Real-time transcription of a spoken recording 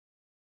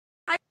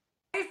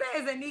you say?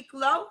 Is it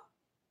Nicolo?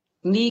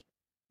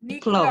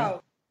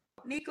 Nicolo.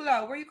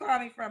 Nicolo. Where you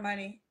calling me from,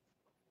 honey?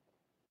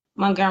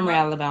 Montgomery,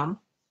 Alabama.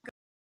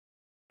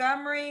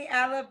 Montgomery,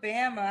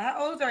 Alabama.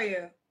 How old are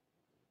you?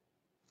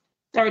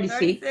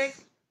 36.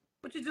 36.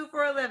 What you do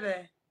for a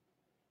living?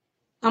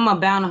 I'm a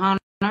bounty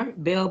hunter,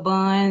 bail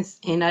bonds,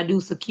 and I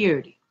do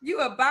security. You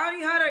a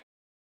bounty hunter?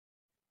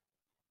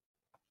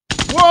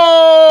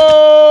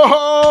 Whoa!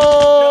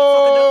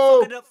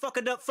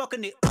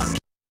 Fucking it.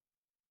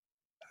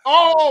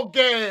 All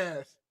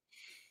gas.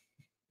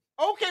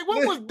 Okay,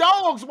 what was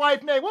Dog's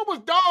wife name? What was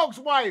Dog's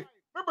wife?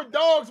 Remember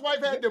Dog's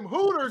wife had them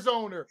Hooters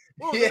on her.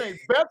 What was her name?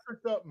 Beth or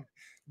something?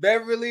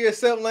 Beverly or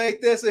something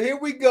like that. So here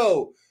we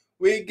go.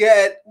 We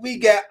got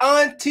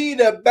Auntie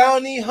the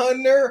Bounty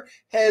Hunter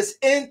has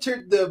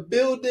entered the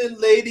building,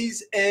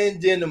 ladies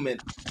and gentlemen.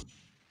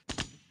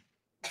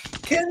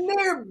 Can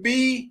there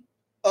be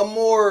a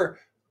more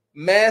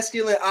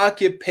masculine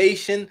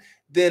occupation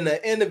than an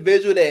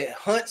individual that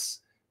hunts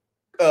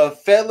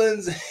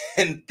felons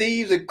and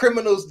thieves and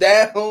criminals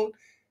down?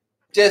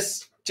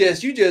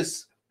 You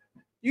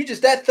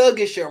just that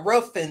thuggish and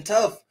rough and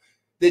tough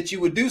that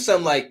you would do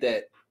something like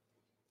that.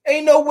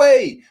 Ain't no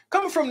way.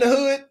 Coming from the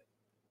hood,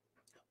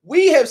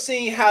 we have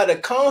seen how the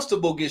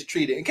constable gets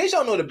treated. In case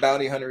y'all know what a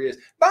bounty hunter is,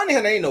 bounty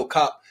hunter ain't no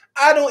cop.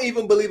 I don't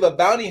even believe a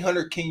bounty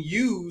hunter can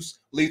use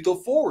lethal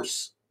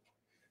force.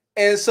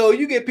 And so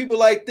you get people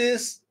like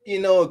this,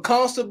 a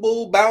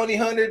constable, bounty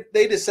hunter,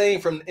 they the same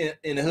from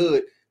in the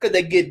hood because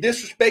they get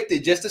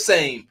disrespected just the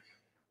same.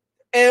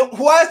 And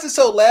why is this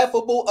so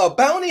laughable? A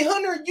bounty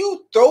hunter,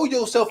 you throw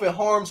yourself in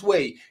harm's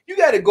way. You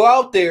got to go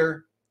out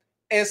there,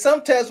 and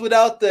sometimes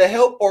without the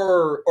help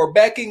or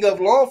backing of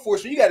law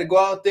enforcement, you got to go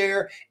out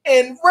there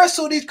and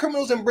wrestle these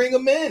criminals and bring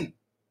them in.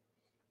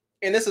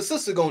 And it's a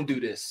sister going to do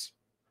this.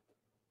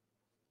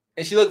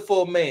 And she looking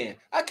for a man.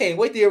 I can't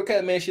wait to hear what kind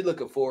of man she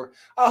looking for.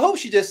 I hope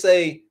she just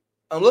say,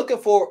 I'm looking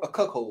for a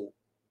cuckold.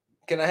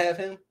 Can I have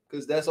him?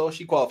 Because that's all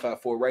she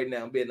qualified for right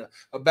now, being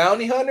a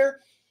bounty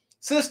hunter.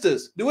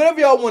 Sisters, do whatever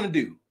y'all want to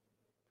do.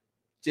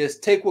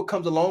 Just take what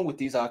comes along with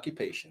these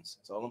occupations.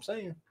 That's all I'm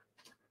saying.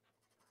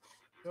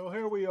 So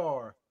here we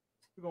are.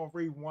 We're going to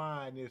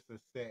rewind this a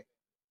sec.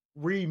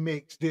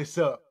 Remix this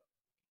up.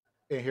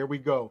 And here we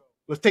go.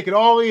 Let's take it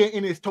all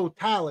in its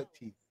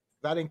totality.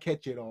 I didn't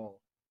catch it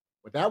all.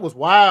 But that was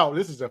wild.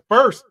 This is a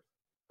first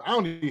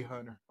bounty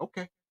hunter.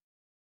 Okay.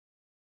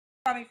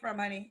 Where are you from,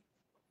 honey?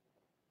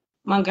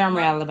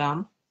 Montgomery,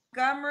 Alabama.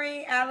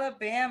 Montgomery,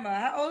 Alabama.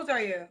 How old are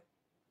you?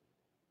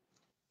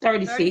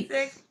 36.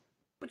 36.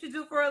 What you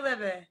do for a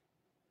living?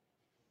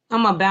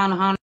 I'm a bounty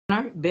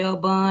hunter, bail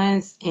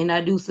bonds, and I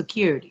do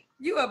security.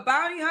 You a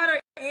bounty hunter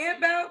and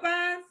bail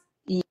bonds?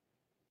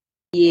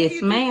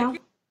 Yes, ma'am.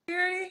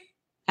 Security?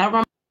 I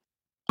run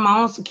my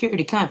own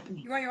security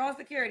company. You run your own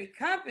security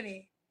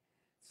company.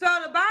 So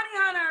the bounty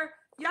hunter,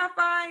 y'all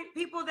find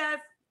people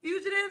that's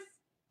fugitives?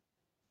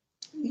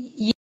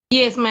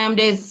 Yes, ma'am.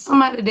 There's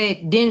somebody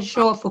that didn't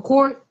show up for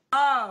court.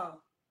 Oh,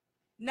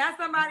 not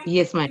somebody.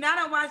 Yes, ma'am. And I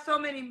don't watch so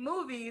many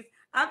movies.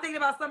 I'm thinking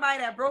about somebody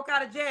that broke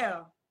out of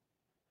jail.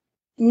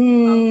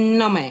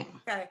 No, ma'am.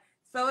 Okay,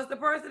 so it's the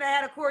person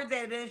that had a court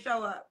date that didn't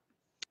show up.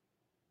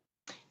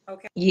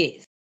 Okay.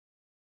 Yes.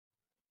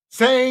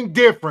 Same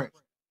difference.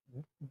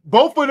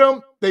 Both of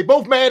them, they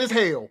both mad as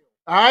hell.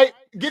 All right?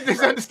 Get this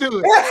understood.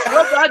 Whether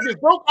I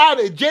just broke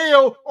out of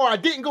jail or I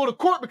didn't go to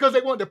court because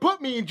they wanted to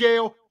put me in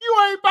jail, you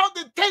ain't about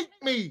to take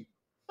me.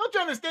 Don't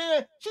you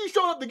understand? She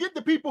showed up to get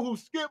the people who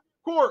skipped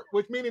court,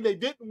 which meaning they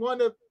didn't want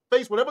to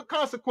face whatever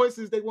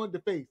consequences they wanted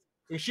to face.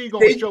 And she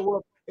going to show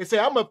up and say,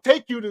 I'm going to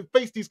take you to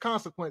face these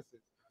consequences.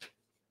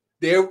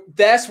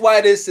 That's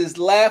why this is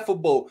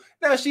laughable.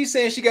 Now she's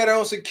saying she got her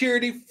own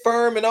security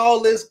firm and all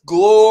this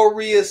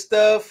glorious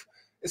stuff.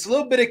 It's a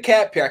little bit of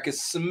cap here. I can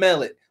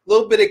smell it. A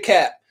little bit of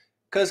cap.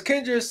 Because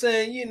Kendra is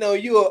saying,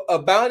 you're a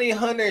bounty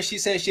hunter, and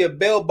she's saying she a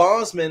bail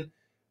bondsman.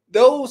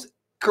 Those,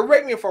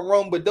 correct me if I'm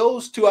wrong, but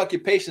those two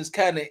occupations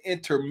kind of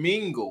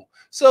intermingle.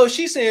 So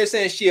she's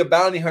saying she a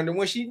bounty hunter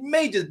when she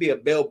may just be a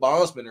bail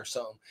bondsman or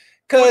something.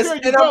 Because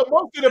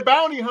most of the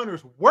bounty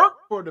hunters work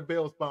for the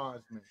bail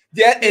bondsman.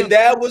 Yeah, and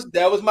that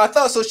was my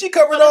thought. So she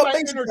covered all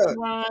bases.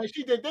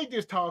 She did. They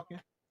just talking.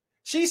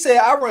 She said,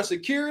 "I run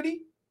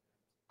security.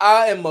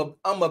 I'm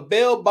a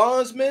bail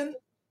bondsman,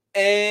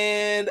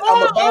 and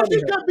I'm a bounty hunter."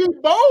 She could be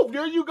both.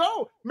 There you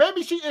go.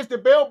 Maybe she is the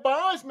bail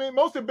bondsman.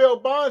 Most of the bail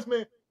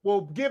bondsmen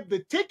will give the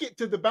ticket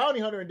to the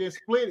bounty hunter and then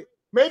split it.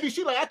 Maybe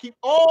she I keep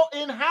all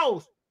in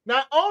house.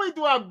 Not only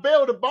do I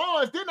bail the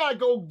bonds, then I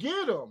go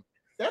get them.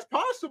 That's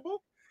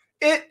possible.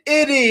 It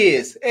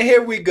is. And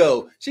here we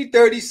go. She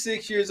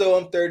 36 years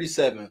old. I'm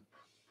 37.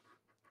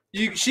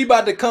 She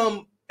about to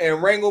come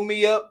and wrangle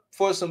me up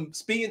for some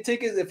speeding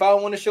tickets if I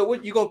want to show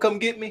what you gonna come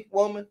get me,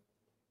 woman.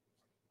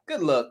 Good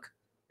luck.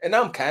 And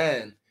I'm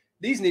kind.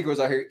 These Negroes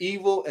are here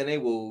evil and they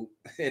will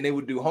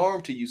do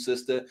harm to you,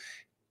 sister.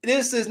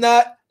 This is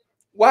not.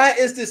 Why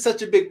is this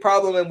such a big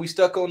problem and we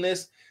stuck on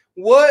this?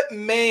 What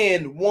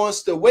man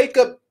wants to wake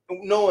up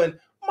knowing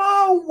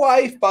my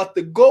wife about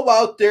to go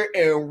out there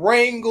and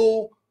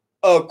wrangle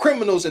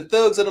criminals and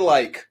thugs and the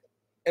like,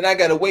 and I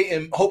gotta wait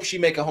and hope she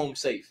make it home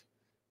safe.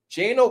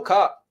 She ain't no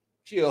cop.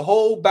 She a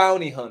whole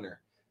bounty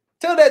hunter.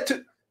 Tell that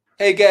to,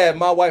 hey, Gab,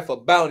 my wife a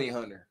bounty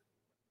hunter.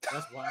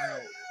 That's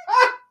wild.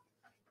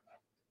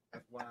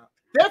 That's wild.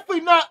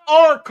 Definitely not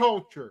our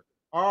culture.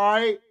 All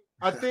right.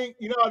 I think,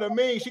 you know what I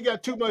mean? She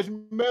got too much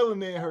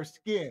melanin in her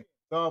skin.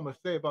 That's all I'm going to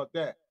say about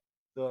that.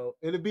 So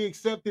it'll be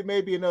accepted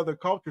maybe in other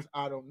cultures.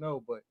 I don't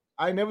know. But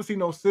I never see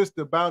no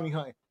sister bounty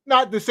hunting.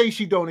 Not to say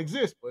she don't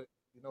exist, but,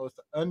 you know, it's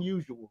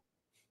unusual.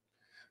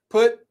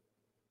 Put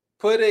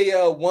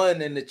a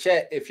 1 in the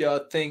chat if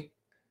y'all think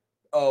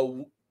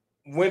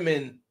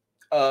women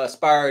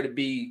aspire to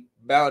be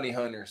bounty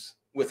hunters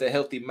with a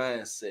healthy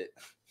mindset.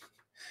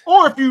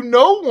 Or if you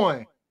know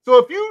one. So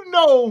if you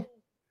know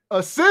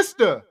a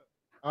sister,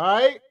 all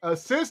right, a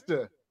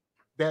sister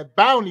that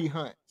bounty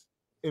hunts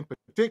in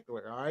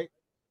particular, all right,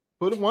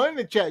 put one in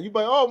the chat. You be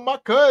like, oh, my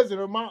cousin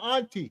or my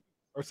auntie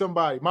or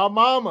somebody, my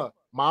mama,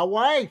 my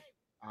wife.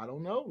 I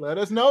don't know. Let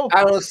us know.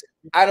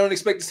 I don't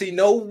expect to see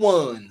no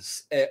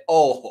ones at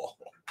all.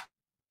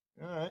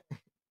 All right.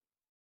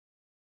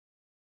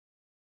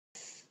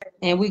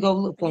 And we go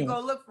look for You him.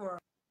 go look for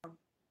him.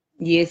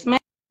 Yes, ma'am.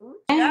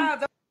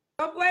 Yeah,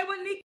 don't play with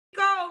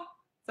Nico.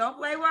 Don't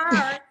play with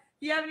her.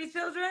 You have any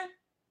children?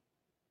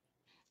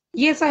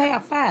 Yes, I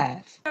have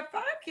 5. You have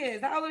 5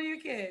 kids. How old are your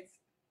kids?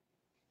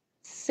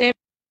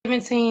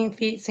 17,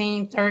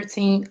 15,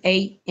 13,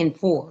 8, and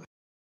 4.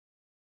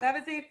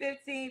 17,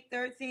 15,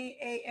 13,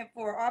 8, and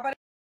 4.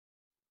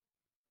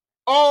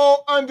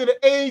 All under the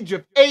age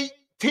of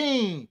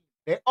 18.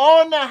 They're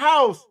all in the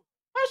house.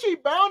 How she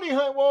bounty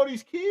hunt with all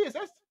these kids?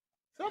 That's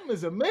something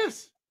is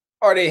amiss.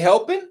 Are they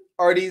helping?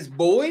 Are these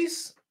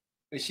boys?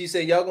 And she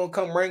said, y'all gonna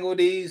come wrangle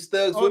these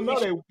thugs with no,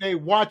 me? they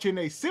watching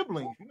their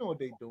siblings. You know what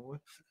they doing.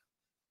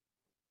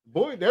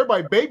 Boy,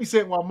 everybody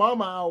babysitting while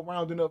mama out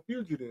rounding up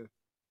fugitives.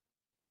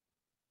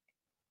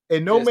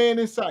 And no man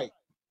in sight.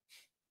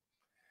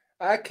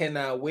 I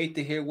cannot wait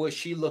to hear what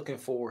she's looking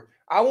for.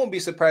 I won't be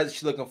surprised if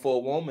she's looking for a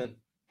woman.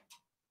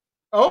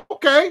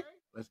 Okay.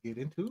 Let's get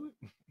into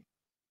it.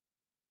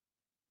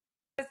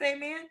 The same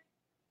man?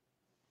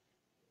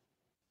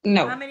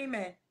 No. How many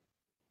men?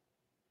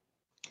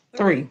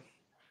 3.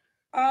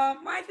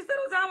 Why did you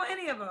settle down with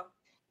any of them?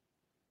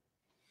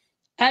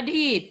 I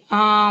did.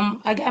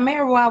 I got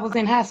married while I was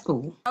in high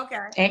school. Okay.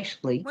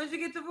 Actually. When did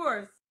you get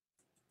divorced?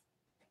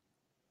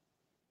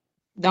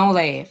 Don't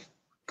laugh.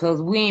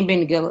 Because we ain't been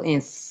together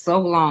in so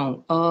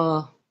long.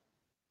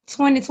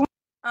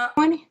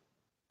 2020?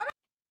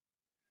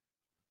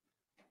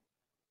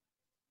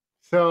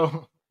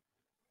 So,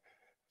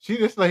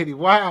 this lady,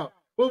 wow.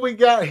 What we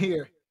got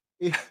here?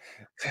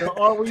 So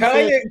are we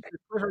saying she should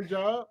quit her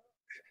job?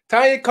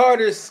 Tanya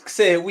Carter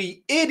said,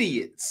 we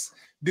idiots.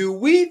 Do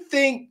we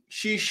think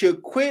she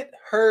should quit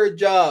her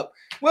job?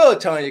 Well,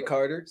 Tanya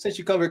Carter, since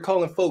you come here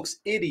calling folks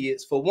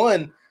idiots, for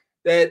one,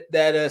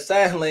 that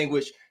sign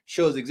language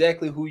shows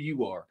exactly who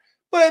you are.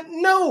 But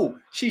no,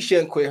 she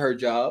shouldn't quit her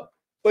job.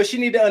 But she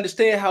need to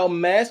understand how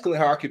masculine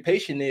her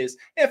occupation is,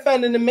 and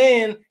finding a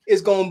man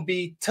is going to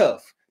be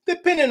tough,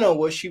 depending on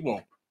what she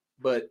wants.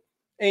 But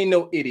ain't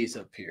no idiots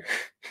up here.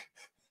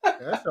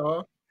 That's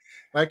all.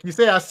 Like you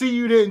say, I see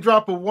you didn't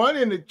drop a 1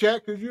 in the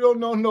chat because you don't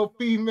know no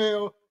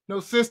female, no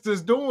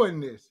sisters doing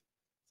this.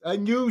 It's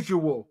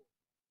unusual.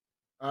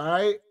 All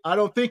right. I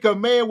don't think a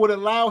man would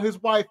allow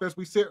his wife, as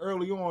we said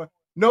early on,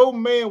 no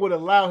man would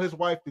allow his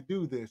wife to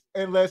do this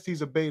unless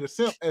he's a beta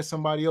simp, as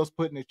somebody else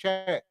put in the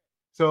chat.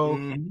 So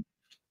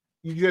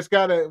you just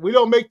gotta, we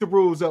don't make the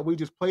rules up, we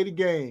just play the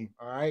game.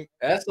 All right.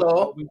 That's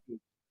all. That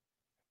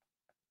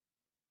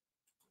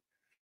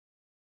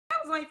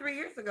was only 3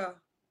 years ago.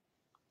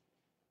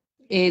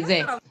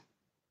 Exactly.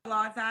 A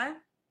long time.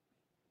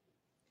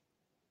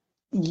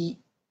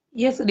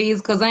 Yes, it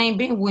is, because I ain't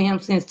been with him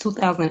since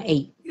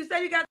 2008. You said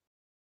you got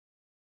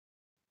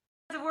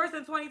divorced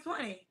in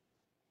 2020.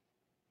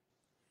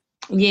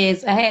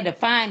 Yes, I had to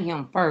find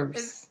him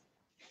first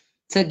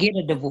to get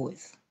a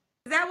divorce.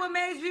 Is that what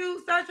made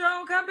you start your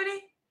own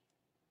company?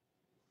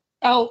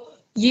 Oh,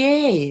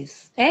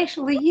 yes.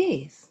 Actually,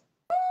 yes.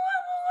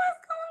 What's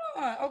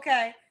going on?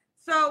 Okay.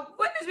 So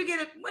when did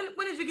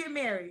you get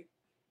married?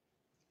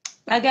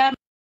 I got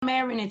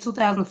married in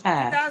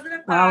 2005.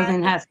 2005. While I was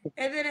in high school.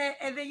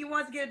 And then you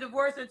wanted to get a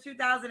divorce in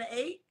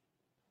 2008?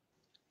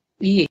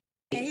 Yes.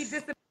 And he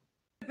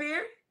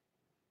disappeared?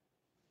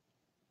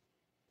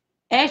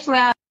 Actually,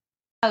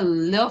 I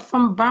left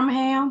from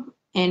Birmingham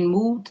and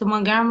moved to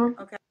Montgomery.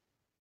 Okay.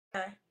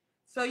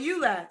 So you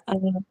left?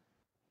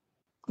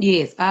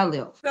 Yes, I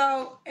left.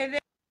 So, and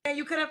then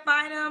you couldn't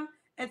find him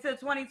until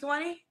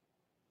 2020?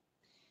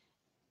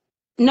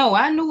 No,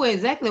 I knew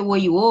exactly where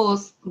he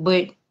was,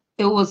 but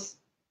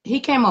he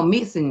came up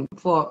missing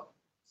for a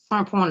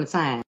certain point of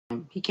time.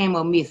 He came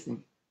up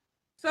missing.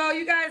 So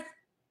you guys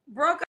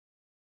broke up?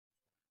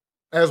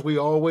 As we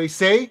always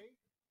say,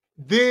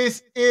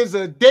 this is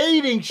a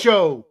dating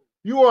show.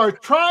 You are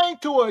trying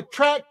to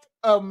attract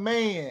a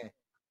man.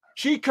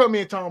 She come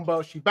in talking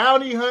about she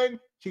bounty hunting.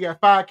 She got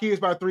 5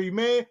 kids by 3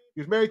 men. She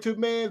was married to a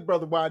man. His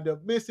brother wound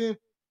up missing.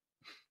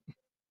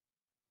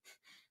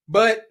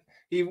 But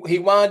he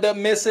wound up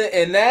missing,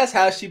 and that's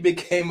how she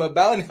became a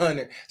bounty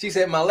hunter. She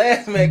said, my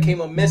last man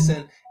came up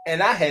missing,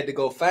 and I had to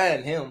go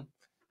find him.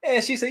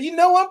 And she said,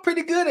 I'm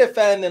pretty good at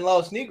finding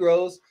lost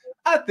Negroes.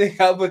 I think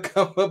I'll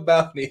become a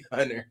bounty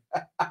hunter.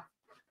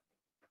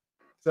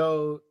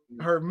 So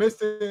her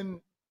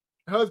missing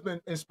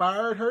husband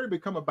inspired her to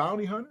become a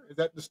bounty hunter? Is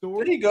that the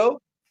story? There you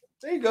go.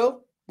 There you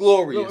go.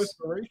 Glorious. Little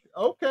inspiration.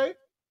 Okay.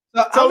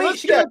 So let's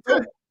she get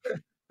got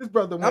this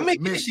brother. How many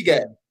kids she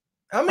got?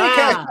 How many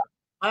kids?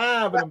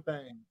 5 of them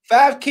things.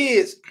 5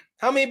 kids.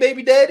 How many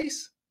baby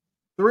daddies?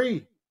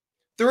 3.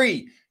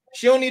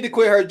 She don't need to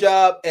quit her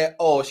job at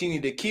all. She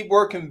need to keep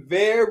working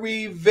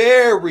very,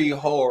 very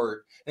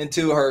hard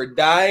until her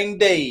dying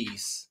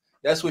days.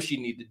 That's what she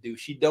need to do.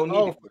 She don't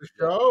need to quit.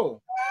 For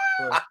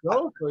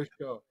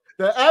sure.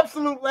 The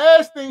absolute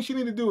last thing she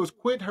need to do is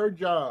quit her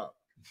job.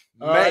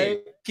 Man, right?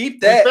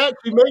 Keep that. In fact,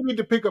 she may need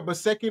to pick up a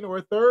second or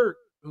a third.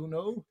 Who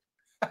knows?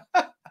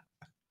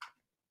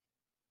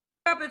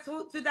 Up in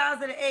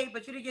 2008,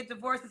 but you didn't get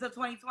divorced until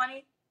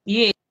 2020?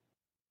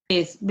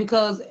 Yes,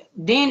 because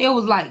then it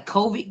was like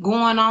COVID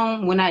going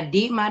on when I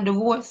did my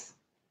divorce.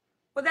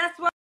 Well, that's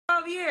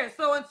 12 years.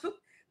 So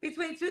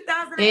between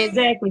 2008...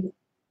 Exactly.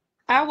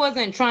 I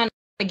wasn't trying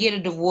to get a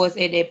divorce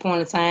at that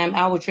point in time.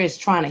 I was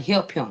just trying to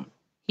help him.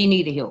 He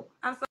needed help.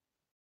 I'm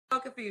so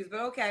confused,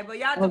 but okay. But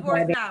y'all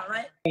divorced now,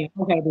 right? Okay,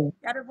 then.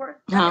 Y'all divorced?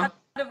 Y'all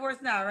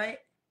divorced now, right?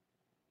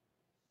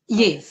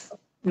 Yes,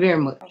 very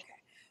much. Okay.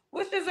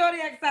 What's your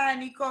zodiac sign,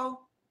 Nico?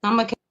 I'm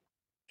a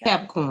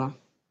Capricorn.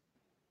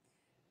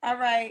 All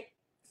right.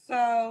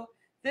 So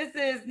this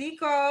is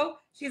Nico.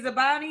 She's a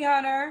bounty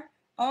hunter,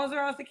 owns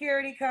her own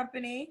security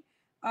company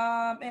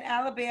in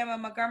Alabama,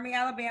 Montgomery,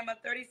 Alabama,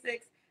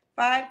 36,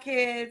 5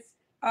 kids.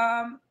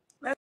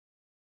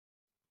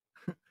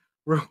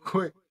 Real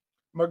quick,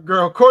 my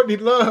girl Courtney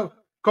Love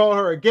called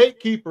her a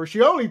gatekeeper.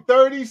 She only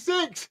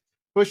 36,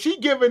 but she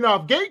giving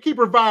off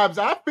gatekeeper vibes.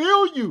 I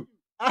feel you.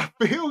 I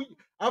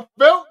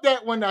felt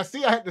that when I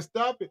had to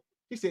stop it.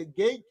 She said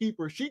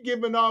gatekeeper. She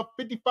giving off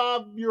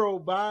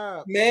 55-year-old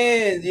vibes.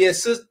 Man,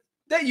 yes,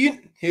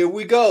 here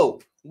we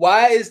go.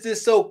 Why is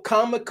this so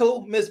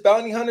comical, Miss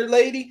Bounty Hunter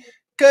lady?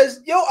 Because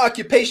your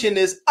occupation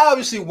is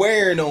obviously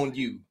wearing on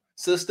you,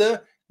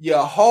 sister.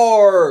 You're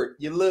hard.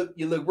 You look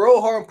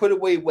real hard and put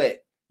away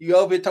wet. You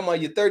over here talking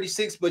about you're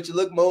 36, but you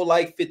look more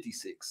like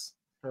 56.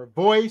 Her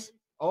voice,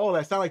 all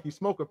that sound like you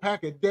smoke a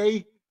pack a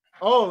day.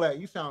 All that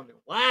you sounding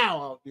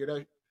wow out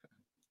there.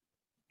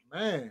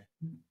 Man.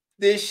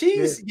 Did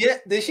she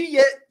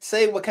yet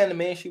say what kind of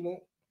man she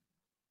want?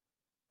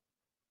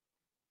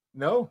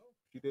 No,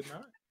 she did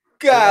not.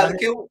 God,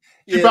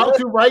 she's about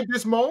to right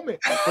this moment.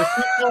 But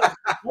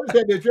she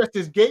had to address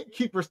this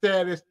gatekeeper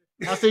status.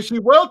 I said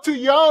she's well too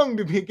young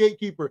to be a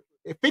gatekeeper.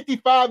 At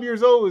 55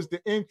 years old is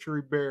the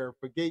entry barrier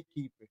for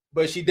gatekeeping.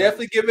 But she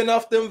definitely giving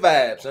off them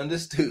vibes.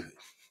 Understood.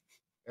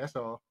 That's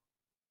all.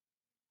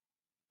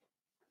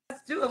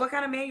 Let's do it. What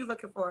kind of man you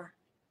looking for?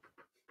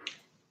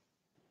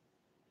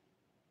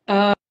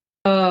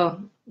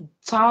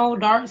 Tall,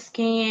 dark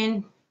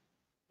skin,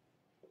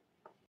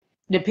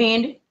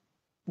 dependent.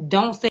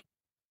 Don't stay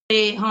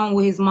at home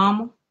with his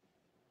mama.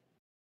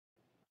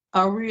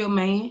 A real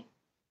man.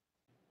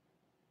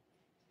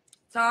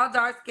 Tall,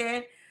 dark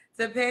skin,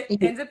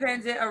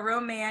 independent, a real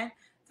man.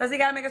 Does he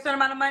got to make a certain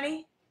amount of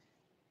money?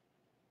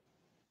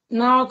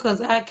 No, because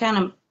as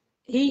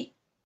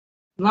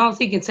long as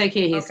he can take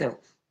care of himself.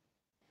 Okay.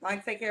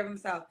 Like take care of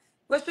himself.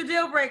 What's your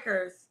deal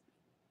breakers?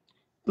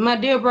 My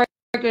deal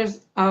breakers,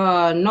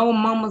 no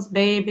mama's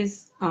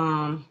babies.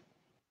 I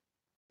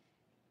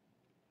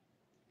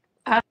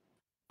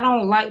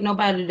don't like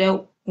nobody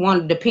that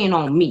want to depend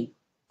on me.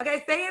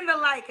 Okay, stay in the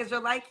light because your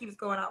light keeps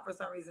going out for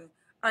some reason.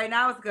 All right,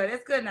 now it's good.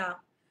 It's good now.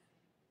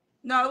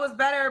 No, it was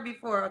better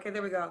before. Okay,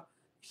 there we go.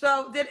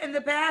 So, in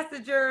the past,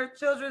 did your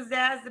children's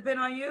dads depend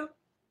on you?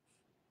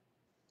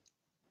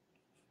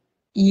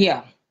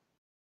 Yeah.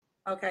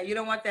 Okay, you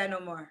don't want that no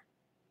more.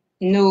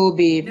 No,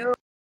 baby.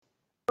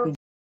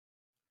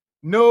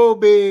 No,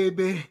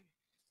 baby.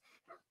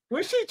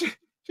 When she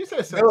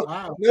said something.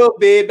 Wow. No,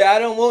 baby, I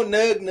don't want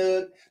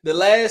nug. The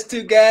last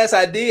 2 guys,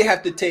 I did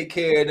have to take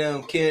care of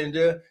them,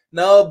 Kendra.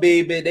 No,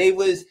 baby, they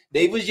was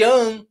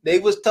young. They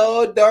was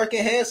tall, dark,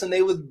 and handsome.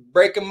 They was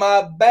breaking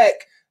my back.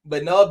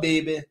 But no,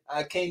 baby,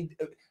 I can't.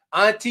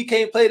 Auntie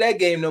can't play that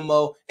game no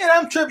more. And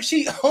I'm tripping.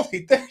 She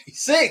only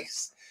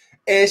 36.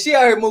 And she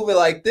out here moving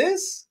like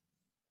this.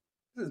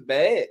 This is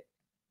bad.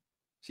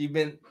 She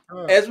been,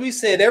 as we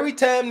said, every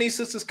time these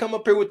sisters come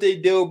up here with their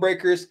deal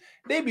breakers,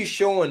 they be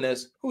showing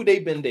us who they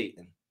been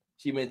dating.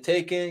 She been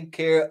taking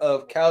care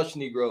of couch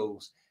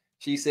Negroes.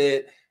 She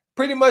said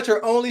pretty much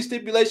her only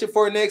stipulation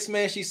for her next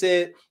man, she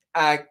said,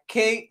 I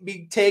can't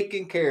be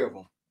taking care of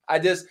him. I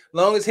just,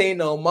 long as he ain't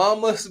no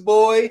mama's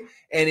boy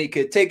and he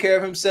could take care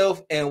of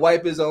himself and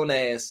wipe his own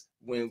ass,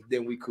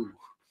 then we cool.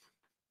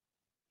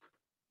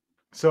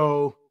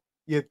 So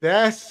yeah,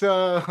 that's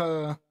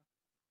wild.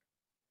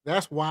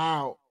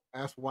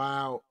 That's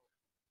wild.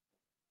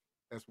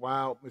 That's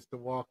wild, Mr.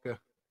 Walker.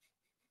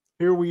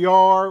 here we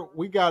are.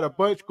 We got a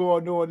bunch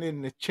going on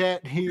in the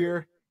chat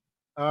here.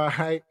 All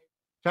right.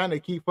 Trying to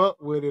keep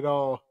up with it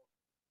all.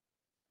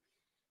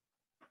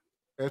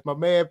 As my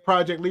man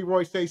Project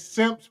Leroy say,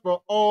 simps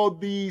for all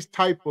these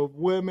type of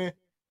women.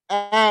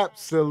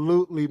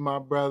 Absolutely, my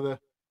brother.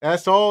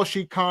 That's all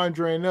she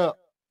conjuring up.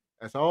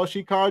 That's all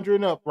she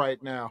conjuring up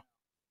right now.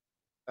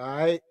 All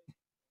right.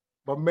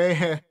 But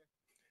man,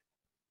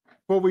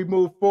 before we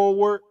move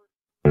forward,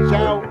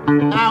 shout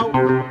out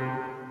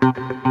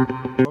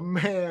my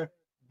man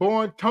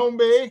Born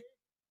Tombe.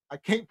 I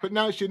can't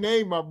pronounce your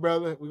name, my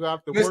brother. We're gonna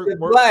have to Mr.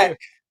 work Black.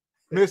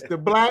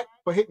 Mr. Black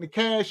for hitting the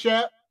cash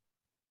app.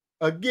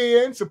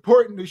 Again,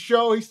 supporting the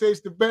show. He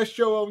says the best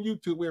show on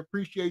YouTube. We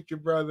appreciate you,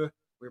 brother.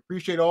 We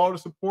appreciate all the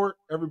support.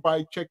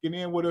 Everybody checking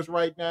in with us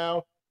right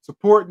now,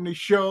 supporting the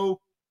show.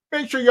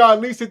 Make sure y'all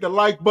at least hit the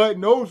like button.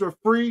 Those are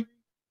free.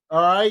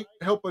 All right.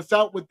 Help us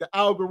out with the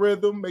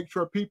algorithm. Make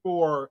sure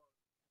people are,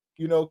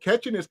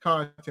 catching this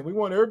content. We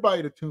want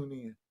everybody to tune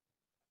in.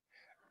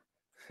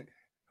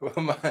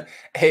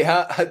 Hey,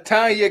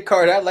 Tanya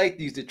Card, I like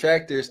these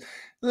detractors.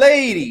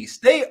 Ladies,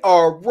 they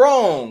are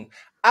wrong.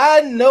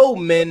 I know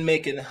men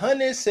making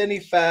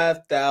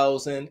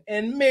 $175,000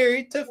 and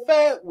married to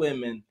fat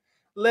women,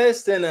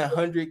 less than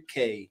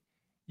 $100K.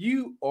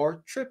 You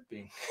are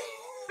tripping.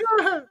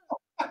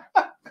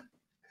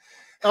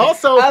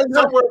 Also,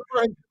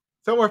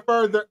 somewhere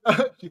further,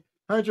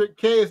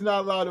 100K is not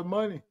a lot of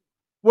money.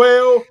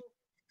 Well,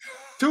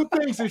 two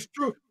things is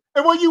true.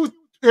 And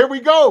here we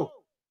go.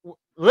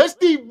 Let's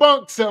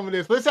debunk some of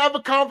this. Let's have a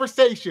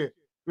conversation.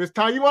 This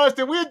time,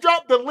 we'll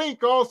drop the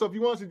link also. If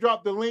you want us to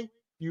drop the link,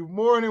 you're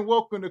more than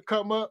welcome to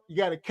come up. You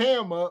got a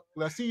cam up.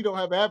 I see you don't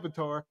have an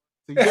avatar.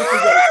 So you definitely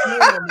got a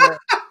cam up.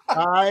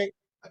 All right.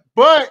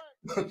 But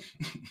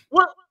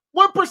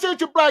what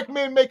percentage of black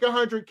men make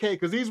 100K?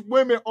 Because these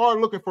women are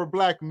looking for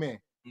black men.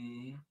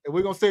 Mm-hmm. And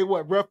we're going to say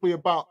roughly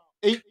about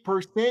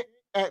 8%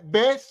 at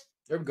best.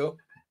 There we go.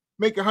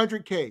 Make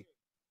 100K.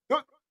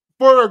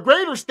 For a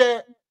greater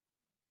stat,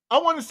 I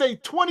want to say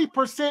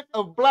 20%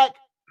 of black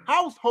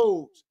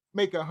households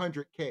make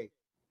 100K.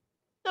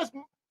 That's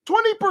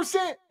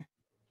 20%.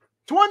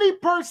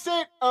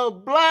 20%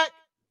 of black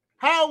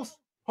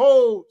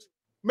households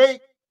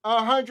make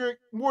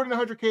more than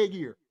 100K a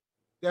year.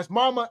 That's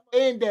mama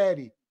and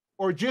daddy,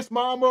 or just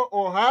mama,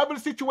 or however the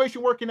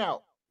situation working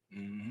out.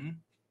 Mm-hmm.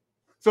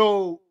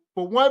 So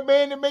for one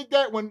man to make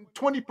that, when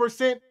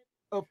 20%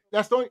 of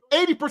that's only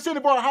 80%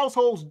 of our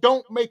households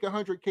don't make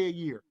 100K a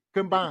year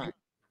combined.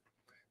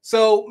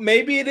 So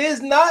maybe it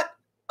is not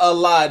a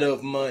lot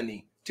of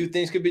money. Two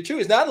things could be true.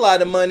 It's not a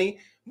lot of money,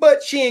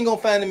 but she ain't gonna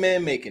find a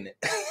man making it.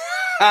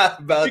 How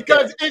about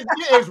because that?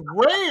 It's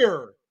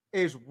rare.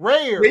 It's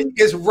rare.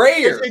 It's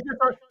rare.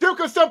 Just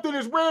because something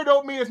is rare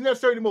don't mean it's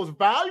necessarily the most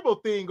valuable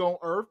thing on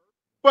earth.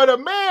 But a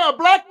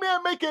black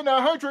man making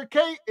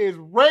 100K is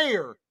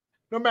rare.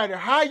 No matter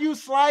how you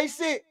slice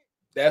it.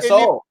 That's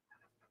all.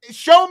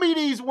 Show me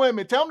these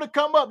women. Tell them to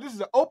come up. This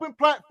is an open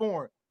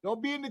platform.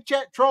 Don't be in the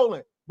chat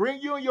trolling.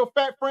 Bring you and your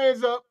fat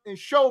friends up and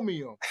show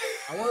me them.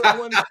 I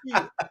want to see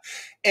it.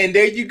 And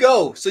there you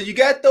go. So you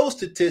got those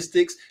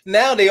statistics.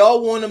 Now they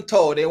all want them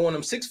tall. They want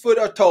them 6 foot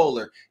or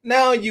taller.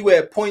 Now you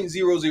at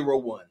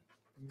 0.001.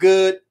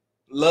 Good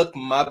luck,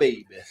 my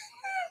baby.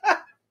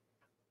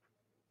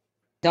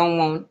 Don't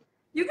want.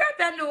 You got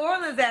that New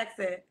Orleans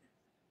accent.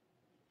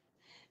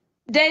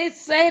 They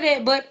say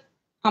that, but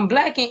I'm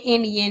black and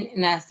Indian,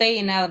 and I stay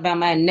in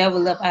Alabama. I never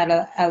left out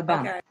of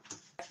Alabama. Okay.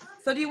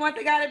 So do you want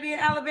the guy to be in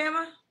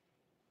Alabama?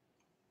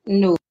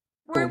 No.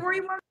 Where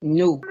you want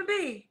him to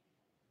be?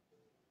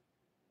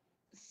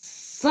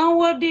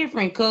 Somewhat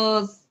different,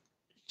 cause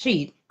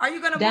Are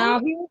you gonna down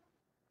move? Here?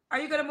 Are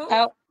you gonna move?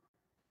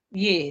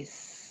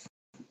 Yes,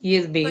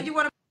 baby. So you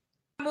want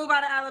to move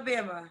out of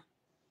Alabama?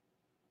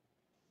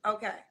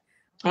 Okay.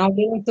 I'm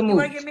willing to move. You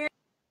want to get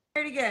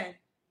married again?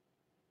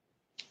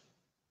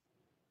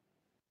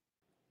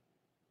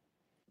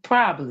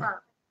 Probably.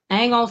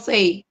 I ain't gonna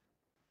say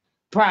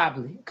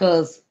probably,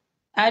 cause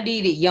I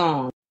did it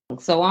young.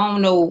 So I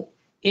don't know.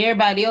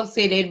 Everybody else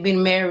said they'd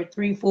been married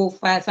 3, 4,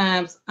 5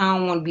 times. I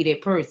don't want to be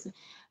that person.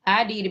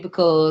 I did it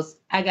because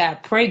I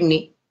got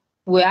pregnant.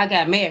 Well, I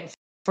got married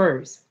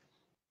first,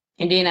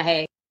 and then I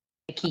had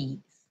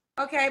kids.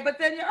 Okay, but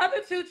then your other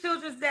 2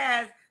 children's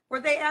dads,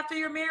 were they after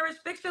your marriage?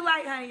 Fix your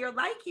light, honey. Your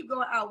light keep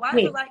going out. Why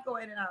does your light go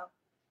in and out?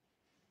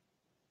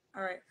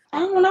 All right. I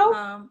don't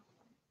know.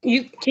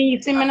 Can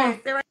you see me now?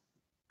 Stay right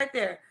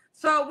there.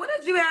 So when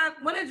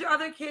did your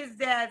other kids'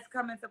 dads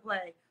come into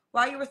play?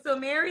 While you were still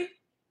married?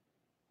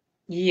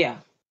 Yeah.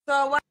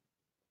 So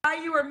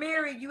while you were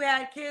married, you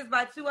had kids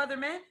by 2 other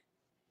men?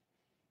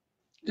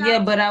 No? Yeah,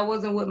 but I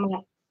wasn't with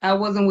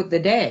the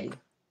daddy.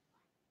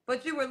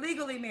 But you were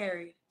legally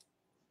married?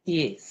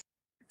 Yes.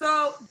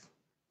 So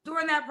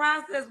during that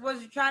process,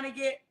 was you trying to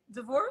get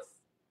divorced?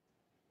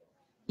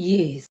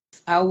 Yes,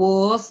 I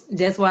was.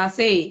 That's why I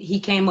said he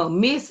came up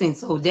missing.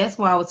 So that's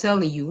why I was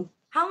telling you.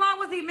 How long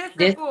was he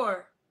missing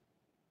for?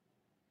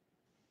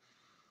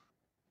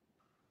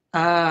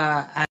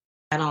 I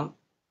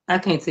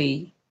can't tell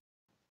you.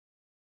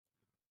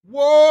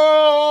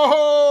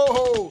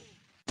 Whoa!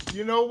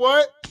 You know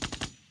what?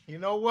 You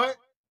know what,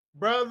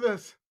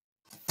 brothers?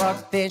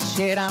 Fuck this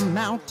shit, I'm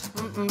out.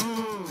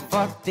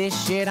 Fuck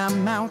this shit,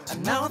 I'm out.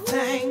 No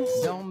thanks.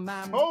 Don't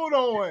mind. Hold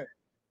on.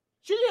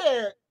 She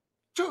had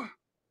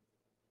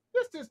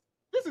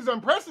this is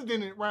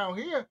unprecedented around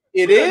here.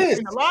 It We done is.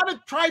 seen a lot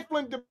of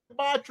trifling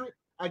debauchery.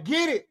 I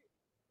get it.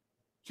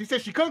 She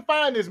said she couldn't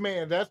find this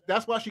man.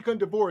 That's why she couldn't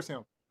divorce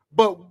him.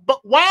 But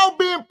while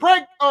being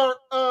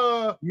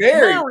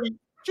married,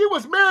 she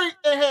was married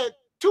and had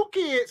 2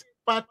 kids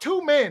by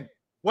 2 men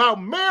while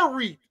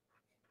married.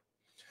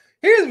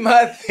 Here's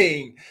my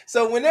thing.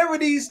 So whenever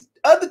these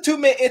other 2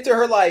 men enter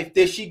her life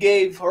that she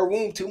gave her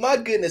womb to, my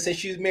goodness, and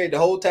she was married the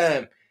whole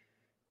time.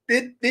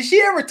 Did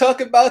she ever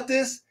talk about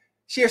this?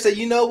 She ever say,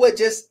 you know what,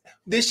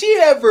 did she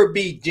ever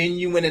be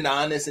genuine and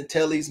honest and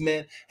tell these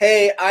men,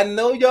 hey, I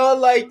know y'all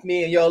like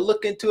me and y'all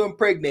looking to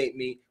impregnate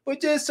me,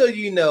 but just so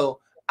you know,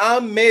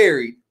 I'm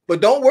married, but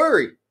don't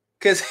worry,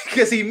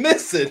 because he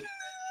missing.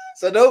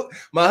 So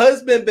my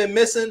husband been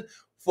missing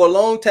for a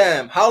long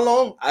time. How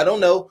long? I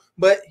don't know,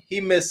 but he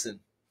missing.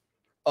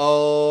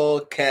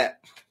 Oh, cat.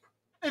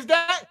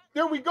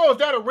 There we go. Is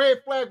that a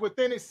red flag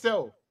within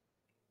itself?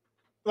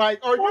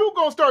 Like, are you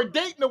gonna start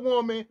dating a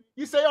woman?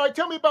 You say, all right,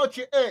 tell me about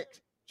your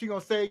ex. She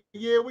gonna say,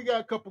 yeah, we got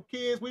a couple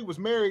kids. We was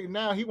married, and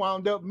now he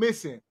wound up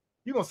missing.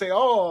 You gonna say,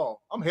 oh,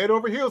 I'm head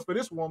over heels for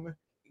this woman?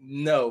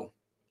 No,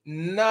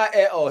 not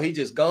at all. He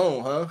just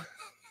gone,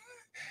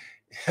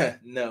 huh?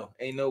 No,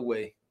 ain't no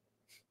way.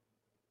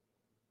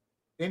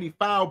 Any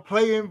foul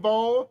play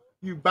involved?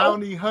 You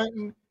bounty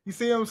hunting? You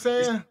see what I'm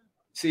saying?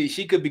 See,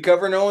 she could be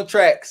covering her own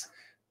tracks.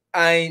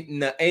 I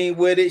ain't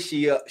with it.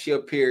 She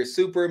appears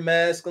super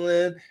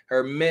masculine.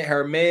 Her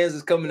man's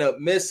is coming up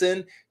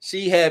missing.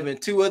 She having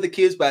 2 other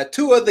kids by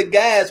 2 other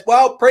guys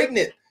while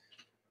pregnant.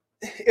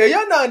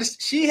 Y'all know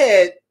she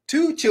had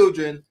 2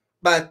 children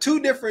by 2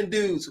 different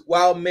dudes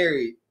while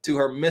married to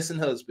her missing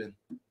husband.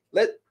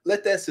 Let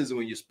that sizzle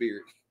in your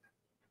spirit.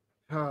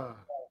 Ooh,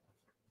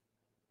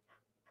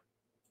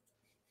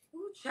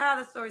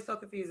 child, the story's so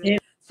confusing. Yeah.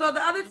 So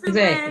the other 2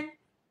 men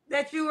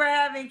that you were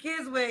having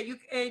kids with,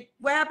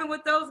 what happened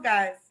with those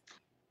guys?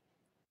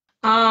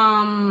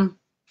 I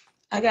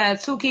got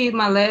 2 kids.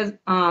 My last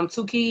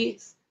 2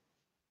 kids.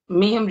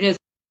 Me and him just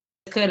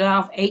cut it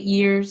off 8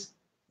 years.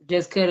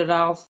 Just cut it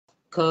off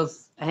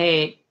because I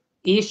had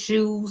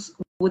issues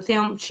with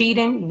him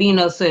cheating, being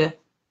a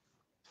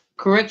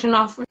correction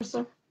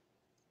officer.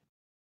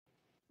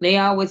 They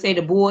always say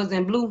the boys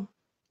in blue.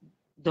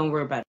 Don't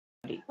worry about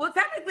it. Well,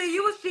 technically,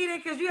 you was cheating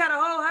because you had a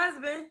whole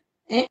husband.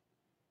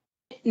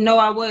 No,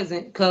 I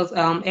wasn't, because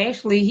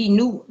actually he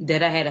knew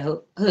that I had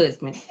a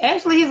husband.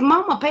 Actually, his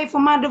mama paid for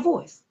my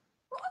divorce.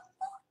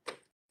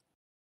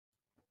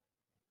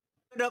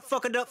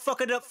 Fucking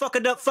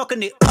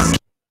it.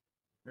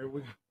 There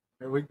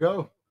we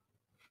go.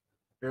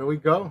 There we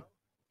go.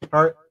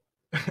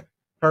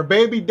 Her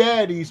baby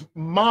daddy's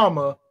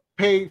mama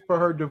paid for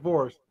her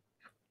divorce.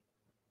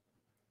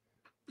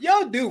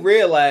 Y'all do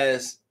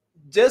realize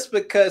just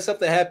because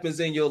something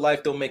happens in your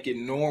life don't make it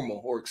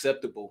normal or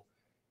acceptable.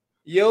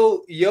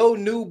 Yo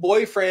new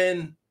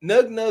boyfriend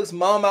Nug Nug's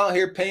mom out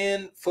here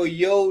paying for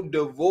your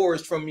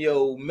divorce from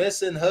your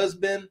missing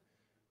husband.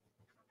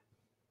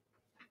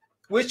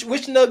 Which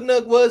Nug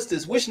Nug was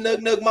this? Which Nug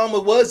Nug mama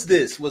was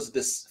this? Was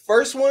this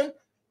first one?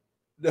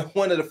 The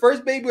one of the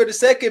first baby or the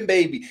second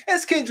baby?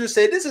 As Kendra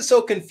said, this is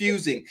so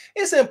confusing.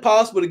 It's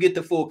impossible to get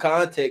the full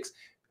context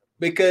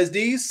because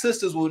these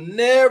sisters will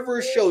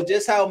never show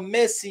just how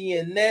messy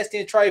and nasty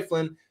and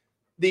trifling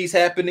these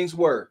happenings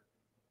were.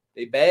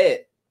 They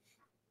bad.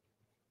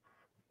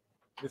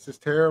 This is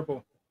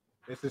terrible.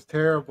 This is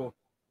terrible.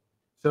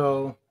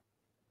 So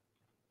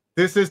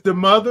this is the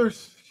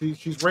mothers.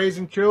 She's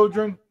raising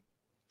children.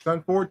 It's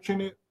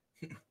unfortunate.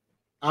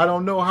 I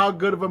don't know how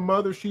good of a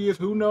mother she is.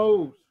 Who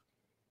knows?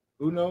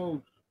 Who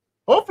knows?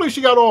 Hopefully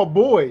she got all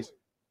boys.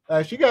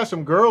 She got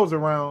some girls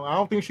around. I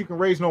don't think she can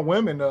raise no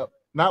women up.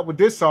 Not with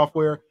this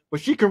software.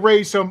 But she can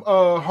raise some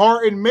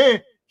hardened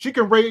men. She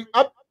can raise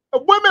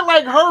women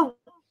like her.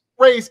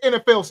 Raise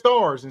NFL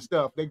stars and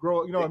stuff. They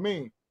grow. You know what I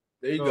mean?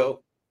 There you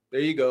go. There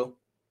you go.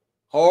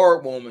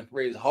 Hard woman,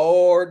 raise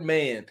hard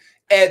man.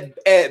 At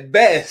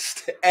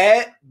best.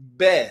 At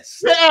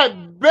best. Yeah,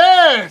 at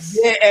best.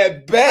 Yeah,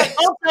 at best.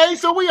 Okay,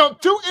 so we on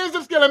 2 ends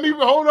of scale. Let me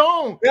hold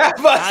on.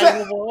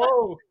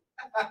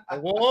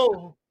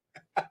 Whoa.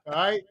 All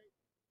right.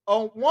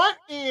 On one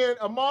end,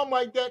 a mom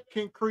like that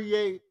can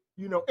create,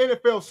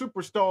 NFL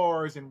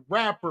superstars and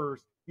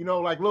rappers,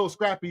 like Lil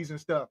Scrappies and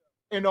stuff.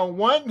 And on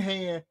one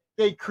hand,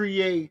 they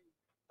create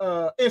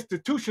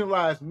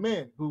institutionalized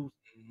men who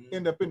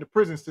end up in the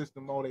prison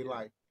system all their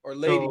life. Or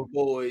lady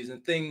boys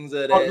and things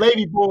of that. Or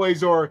lady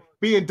boys or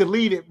being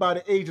deleted by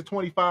the age of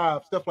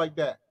 25, stuff like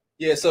that.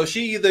 Yeah, so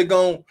she either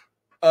gonna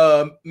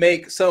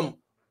make some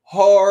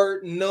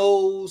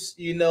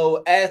hard-nosed,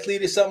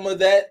 athlete or something of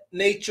that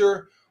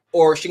nature,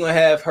 or she gonna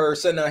have her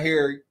son out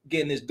here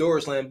getting his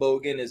door slammed,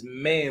 getting his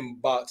man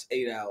box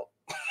ate out.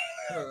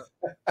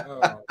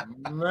 Oh,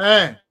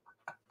 man.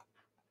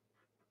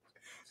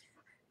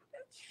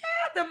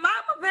 The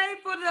mama paid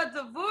for the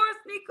divorce,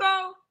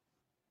 Nico?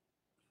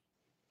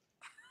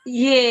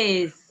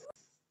 Yes.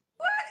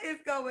 What is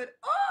going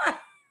on?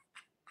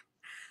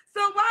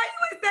 So why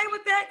you ain't stay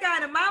with that guy?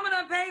 The mama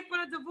done paid for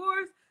the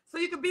divorce so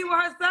you could be with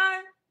her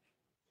son?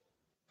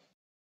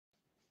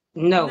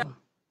 No.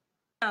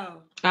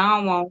 No. I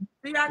don't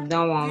want.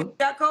 Don't want.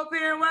 Do y'all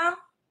co-parent well?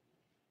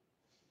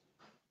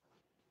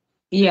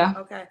 Yeah.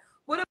 Okay.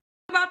 What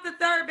about the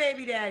third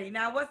baby daddy?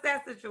 Now, what's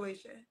that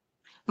situation?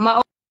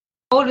 My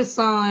oldest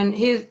son,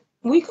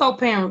 we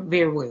co-parent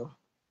very well.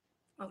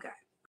 Okay.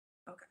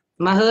 Okay.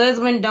 My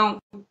husband don't.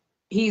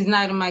 He's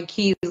not in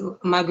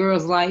my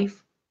girl's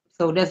life,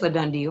 so that's a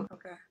done deal.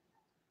 Okay.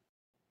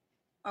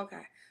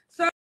 Okay.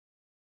 So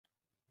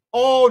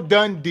all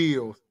done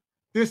deals.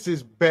 This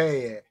is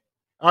bad.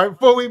 All right,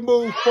 before we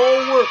move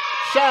forward,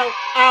 shout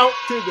out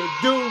to the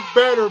Do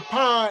Better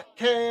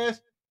podcast.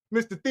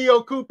 Mr.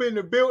 Theo Cooper in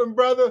the building,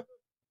 brother.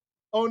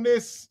 On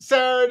this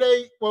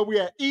Saturday, well, we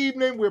at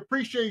evening. We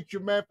appreciate you,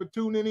 man, for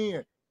tuning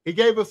in. He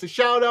gave us a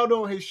shout out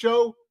on his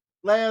show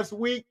last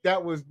week.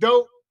 That was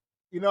dope.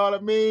 You know what I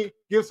mean?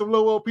 Give some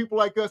little old people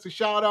like us a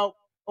shout out.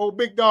 Old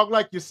big dog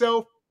like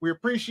yourself. We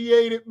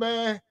appreciate it,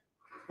 man.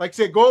 Like I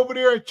said, go over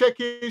there and check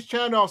his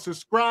channel.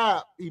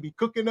 Subscribe. He be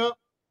cooking up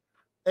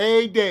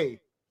a day.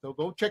 So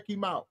go check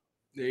him out.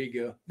 There you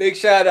go. Big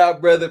shout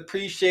out, brother.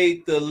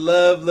 Appreciate the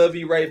love. Love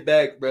you right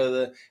back,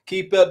 brother.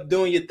 Keep up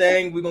doing your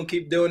thing. We're going to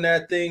keep doing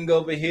that thing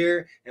over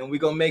here, and we're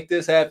going to make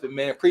this happen,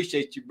 man.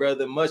 Appreciate you,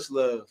 brother. Much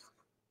love.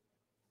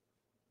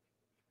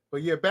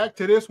 But yeah, back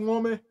to this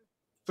woman.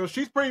 So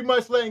she's pretty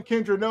much letting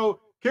Kendra know.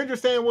 Kendra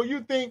saying, well,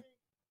 you think,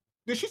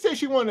 did she say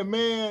she wanted a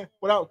man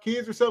without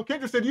kids or something?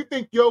 Kendra said, you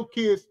think your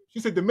kids, she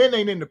said the men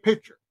ain't in the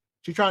picture.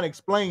 She's trying to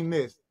explain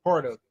this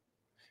part of it.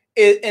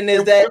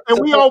 And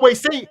we always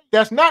say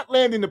that's not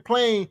landing the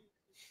plane,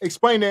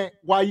 explaining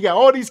why you got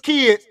all these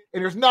kids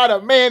and there's not a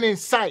man in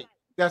sight.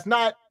 That's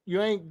not,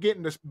 you ain't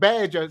getting this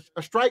badge, a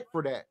strike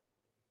for that.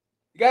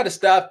 You got to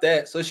stop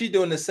that. So she's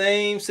doing the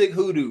same sick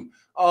hoodoo.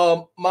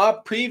 My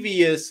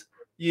previous,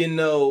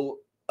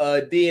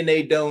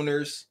 DNA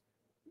donors,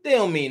 they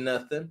don't mean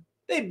nothing.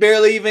 They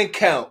barely even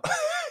count.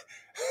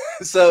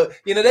 So,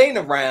 they ain't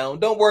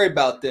around. Don't worry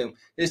about them.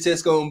 It's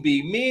just going to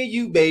be me and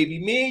you, baby.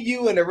 Me and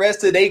you and the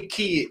rest of their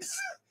kids.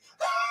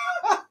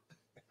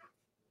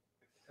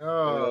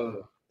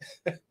 Oh,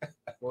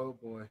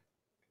 boy.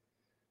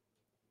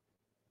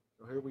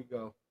 So here we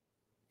go.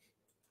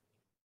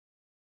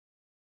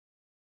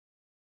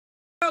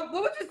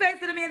 what would you say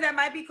to the man that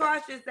might be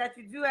cautious that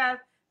you do have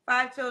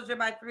 5 children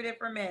by 3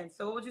 different men?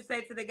 So what would you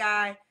say to the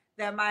guy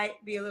that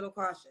might be a little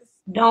cautious?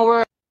 Don't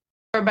worry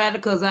about it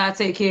because I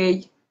take care of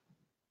you.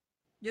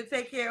 You'll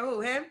take care of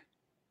who? Him?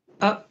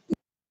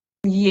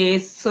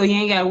 Yes. So you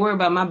ain't got to worry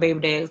about my baby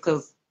dads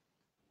because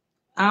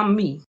I'm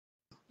me.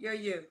 You're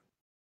you.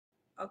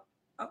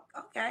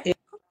 Okay.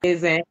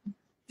 Exactly.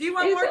 Do you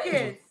want more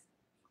kids?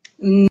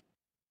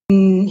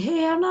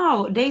 Hell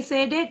no. They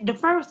said that the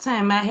first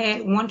time I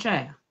had 1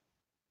 child.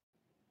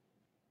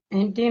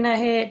 And then I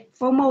had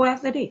 4 more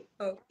after that.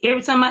 Oh.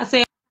 Every time I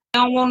say I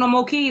don't want no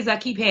more kids, I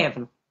keep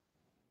having them.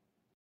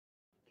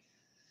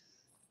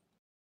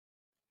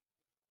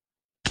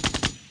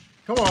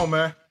 Come on,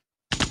 man.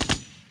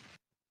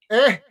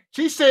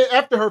 She said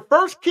after her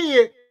first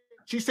kid,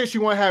 she said she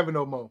won't have it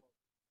no more.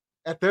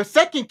 After her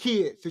second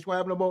kid, she won't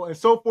have no more, and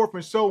so forth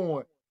and so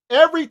on.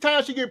 Every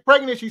time she get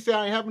pregnant, she said,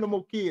 I ain't having no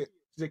more kids.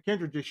 She said,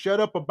 Kendra, just shut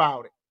up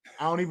about it.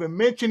 I don't even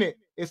mention it.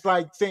 It's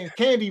like saying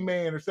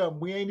Candyman or something.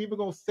 We ain't even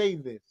going to say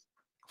this.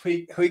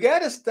 We got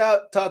to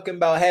stop talking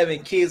about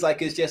having kids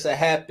like it's just a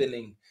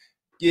happening.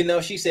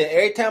 She said,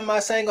 every time I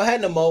say I ain't going to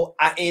have no more,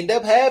 I end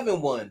up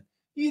having one.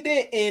 You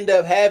didn't end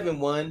up having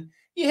one.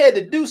 You had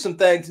to do some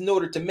things in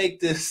order to make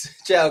this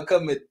child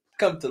come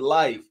to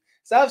life.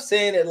 Stop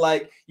saying it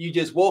like you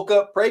just woke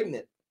up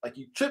pregnant, like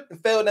you tripped and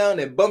fell down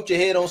and bumped your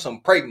head on some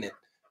pregnant.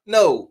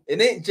 No, it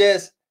didn't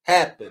just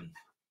happen.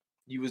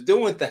 You was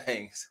doing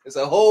things. It's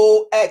a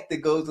whole act that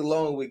goes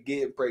along with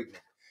getting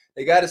pregnant.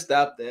 They got to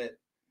stop that.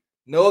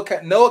 No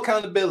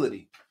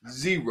accountability.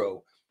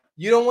 0.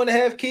 You don't want to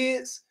have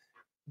kids?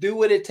 Do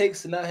what it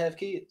takes to not have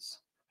kids.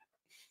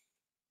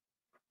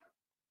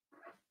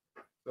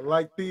 But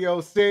like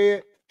Theo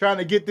said, trying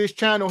to get this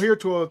channel here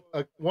to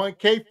a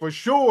 1K for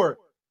sure.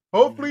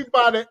 Hopefully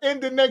by the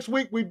end of next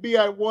week, we'd be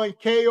at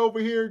 1K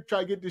over here. Try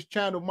to get this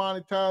channel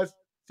monetized,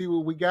 see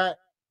what we got.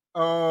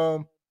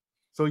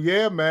 So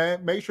yeah,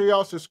 man, make sure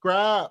y'all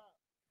subscribe.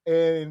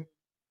 And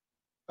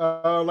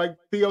like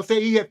Theo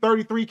said, he had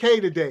 33K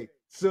today.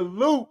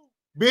 Salute,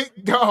 big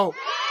dog.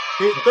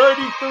 Hit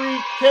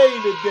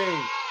 33K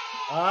today.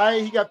 All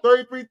right, he got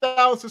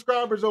 33,000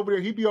 subscribers over there.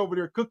 He be over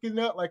there cooking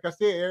up, like I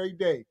said, every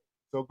day.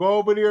 So go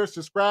over there,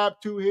 subscribe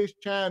to his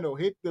channel,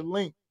 hit the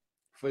link.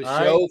 For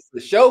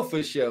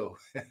sure.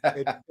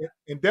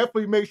 and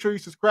definitely make sure you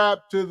subscribe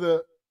to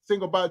the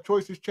Single by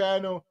Choices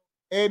channel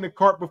and the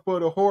Cart Before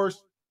the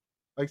Horse.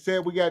 Like I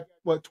said, we got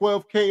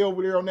 12K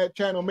over there on that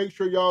channel. Make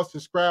sure y'all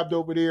subscribed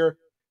over there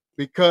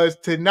because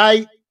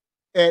tonight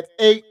at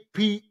 8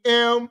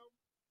 p.m.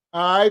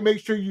 All right, make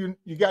sure you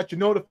got your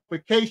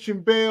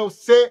notification bell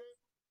set.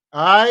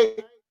 All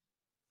right,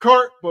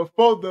 cart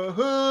before the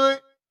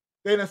hood.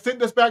 They done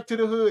sent us back to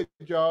the hood,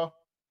 y'all.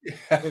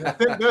 They done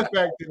sent us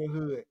back to the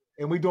hood,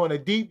 and we're doing a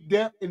deep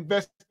depth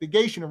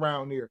investigation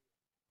around here.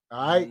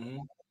 All right. Mhm.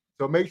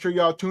 So make sure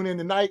y'all tune in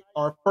tonight.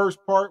 Our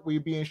first part, we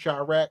be in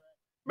Chirac.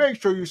 Make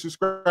sure you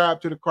subscribe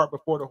to the Cart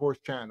Before the Horse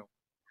channel.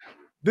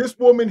 This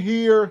woman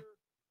here,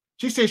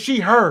 she said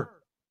her.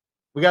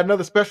 We got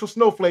another special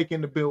snowflake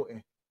in the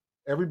building.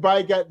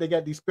 Everybody got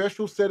these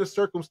special set of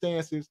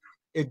circumstances.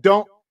 It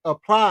don't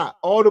apply.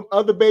 All them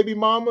other baby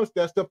mamas,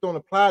 that stuff don't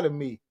apply to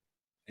me.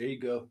 There you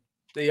go.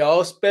 They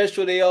all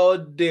special, they all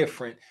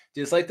different.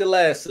 Just like the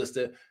last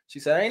sister. She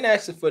said, I ain't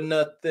asking for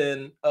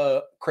nothing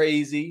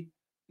crazy.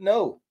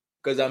 No,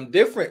 because I'm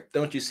different.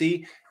 Don't you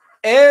see?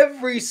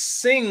 Every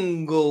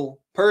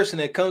single person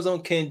that comes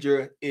on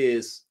Kendra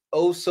is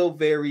oh so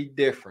very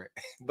different,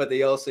 but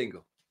they all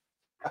single.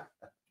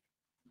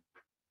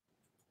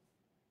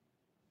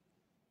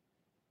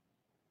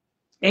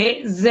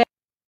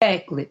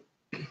 Exactly.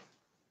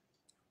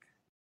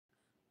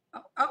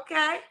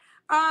 Okay.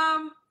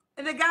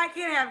 And the guy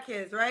can't have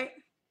kids, right?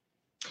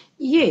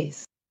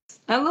 Yes.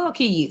 I love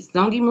kids.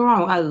 Don't get me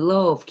wrong. I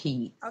love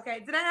kids.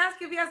 Okay. Did I ask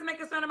you if he has to make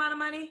a certain amount of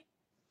money?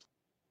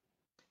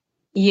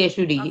 Yes,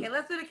 you did. Okay,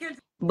 let's do the kids.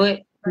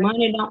 But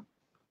money don't.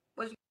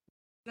 What you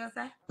gonna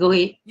say? Go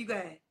ahead. You go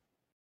ahead.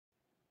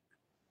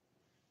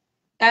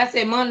 I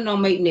said money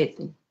don't make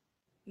nothing.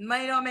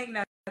 Money don't make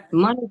nothing.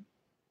 Money,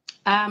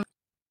 I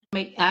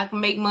can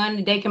make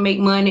money. They can make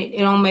money. It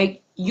don't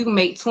make. You can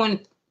make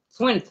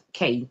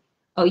 20K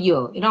a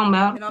year. It don't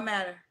matter. It don't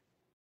matter.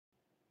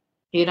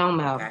 It don't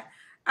matter. Okay.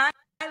 All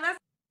right, let's.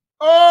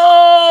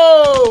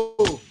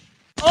 Oh,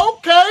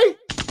 okay.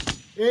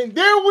 And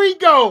there we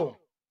go.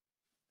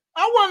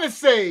 I want to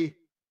say,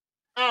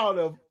 out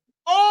of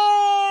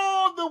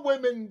all the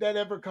women that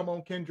ever come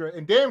on Kendra,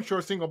 and damn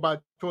sure single by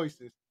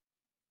choices,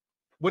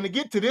 when it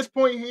get to this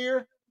point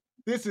here,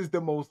 this is the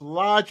most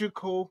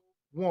logical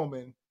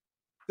woman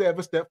to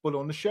ever step foot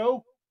on the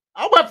show.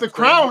 I would have to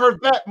crown her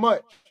that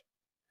much.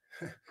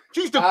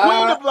 She's the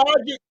queen of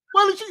logic.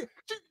 Well,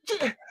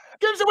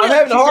 I'm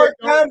having a hard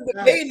time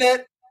debating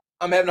that.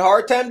 I'm having a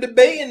hard time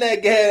debating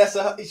that guy.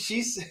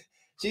 She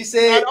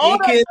said all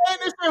that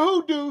madness and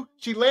hoodoo.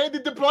 She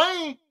landed the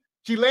plane.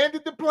 She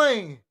landed the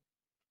plane.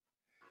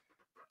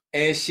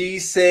 And she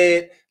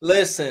said,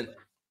 listen,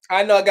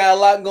 I know I got a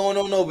lot going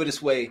on over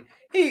this way.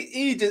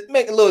 He just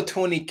make a little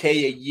 20K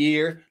a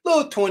year,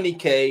 little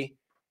 20K.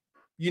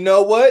 You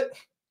know what?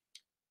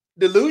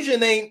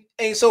 Delusion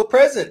ain't so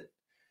present.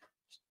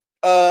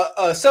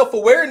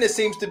 Self-awareness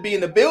seems to be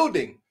in the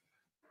building.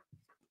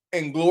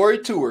 And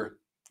glory to her.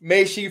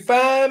 May she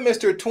find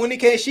Mr.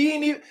 20K. She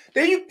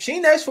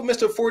ain't asked for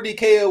Mr.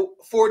 40K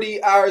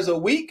 40 hours a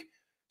week.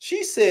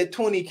 She said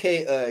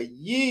 20K a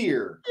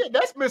year. Yeah,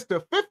 that's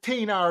Mr.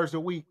 15 hours a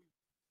week.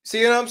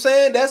 See what I'm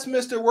saying? That's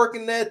Mr.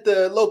 working at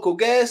the local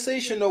gas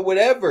station or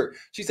whatever.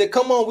 She said,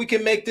 come on, we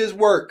can make this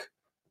work.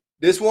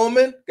 This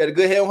woman got a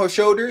good head on her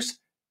shoulders.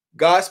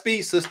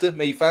 Godspeed, sister.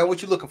 May you find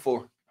what you're looking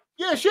for.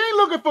 Yeah, she ain't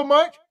looking for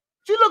much.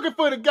 She looking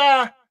for the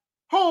guy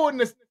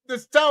holding the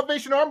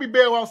Salvation Army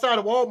bell outside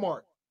of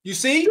Walmart. You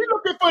see? She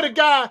looking for the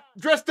guy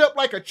dressed up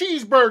like a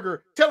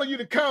cheeseburger, telling you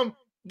to come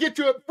get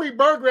you a free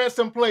burger at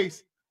some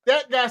place.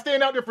 That guy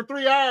staying out there for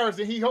 3 hours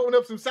and he holding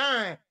up some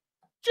sign.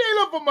 She ain't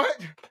looking for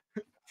much.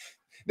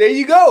 There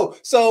you go.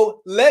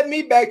 So let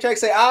me backtrack.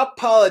 Say I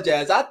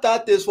apologize. I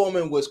thought this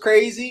woman was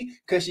crazy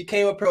because she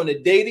came up here on a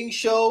dating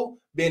show,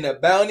 being a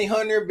bounty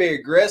hunter, very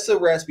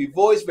aggressive, raspy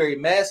voice, very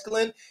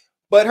masculine.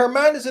 But her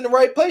mind is in the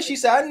right place. She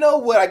said, I know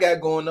what I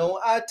got going on.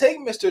 I take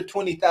Mr.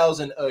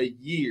 20,000 a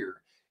year.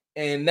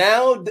 And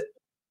now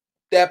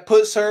that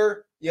puts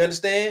her, you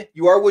understand?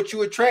 You are what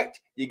you attract.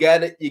 You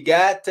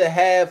got to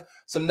have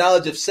some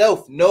knowledge of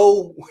self,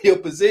 know your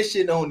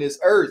position on this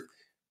earth.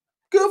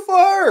 Good for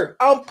her.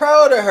 I'm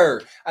proud of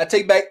her. I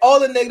take back all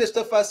the negative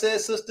stuff I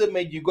said, sister.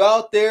 May you go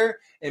out there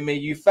and may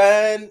you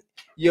find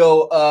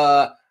your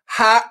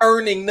high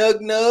earning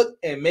nug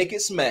and make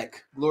it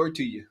smack. Glory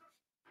to you.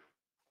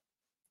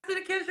 To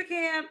the Kendra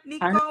Cam,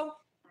 Nico.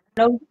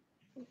 No.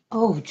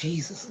 Oh,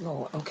 Jesus,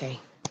 Lord. Okay.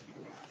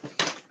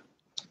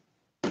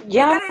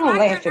 Y'all don't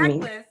laugh at me.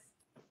 What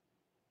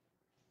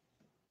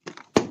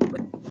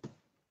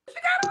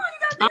you got on? You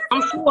got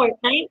I'm short,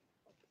 ain't?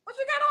 What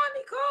you got on,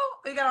 Nico?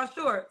 Oh, you got on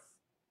shorts.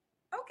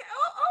 Okay.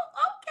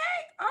 Okay.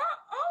 All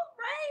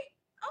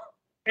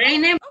right.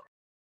 Ain't it?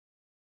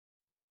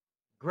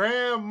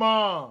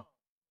 Grandma.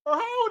 Or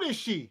how old is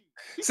she?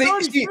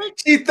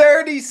 She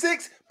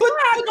 36. But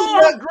I call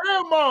her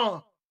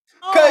grandma.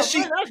 Because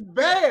that's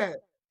bad.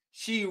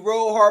 She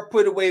roll hard,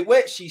 put away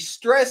wet. She's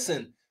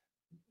stressing.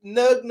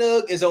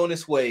 Nug is on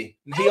his way.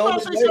 He on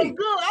his way.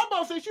 I'm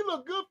about to say she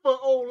look good for an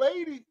old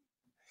lady.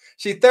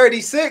 She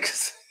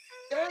 36.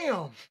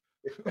 Damn.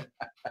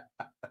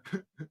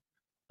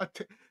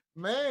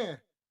 Man,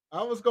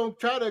 I was gonna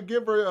try to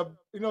give her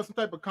some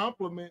type of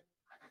compliment.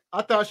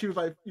 I thought she was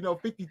like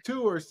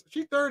 52 or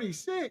she's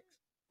 36.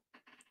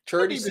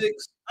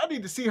 36. I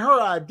need to see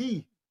her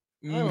ID.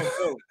 I don't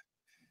know.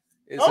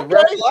 It's a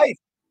rough life.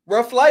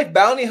 Rough life.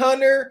 Bounty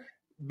hunter,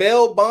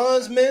 bail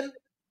bondsman.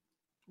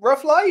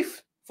 Rough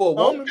life for a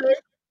woman.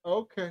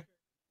 Okay.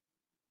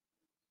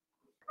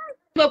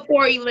 Look,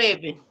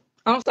 4'11".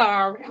 I'm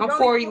sorry. I'm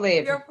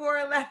 4'11". You're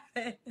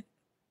 4'11".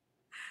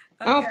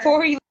 I'm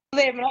 4'11".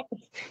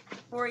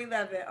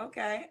 4'11".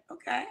 Okay.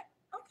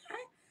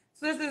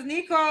 So this is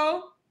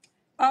Nico,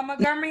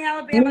 Montgomery,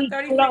 Alabama,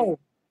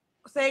 36.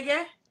 Say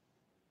again.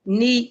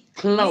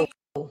 Niklo.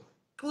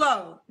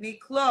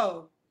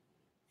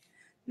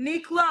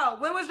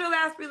 When was your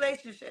last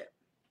relationship?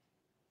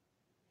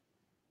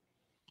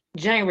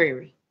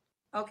 January.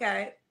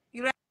 Okay.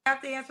 You don't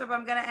have to answer, but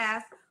I'm gonna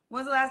ask.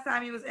 When's the last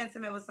time you was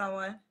intimate with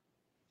someone?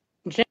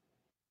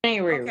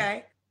 January.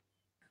 Okay.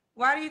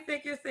 Why do you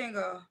think you're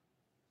single?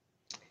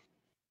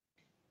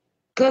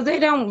 Because they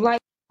don't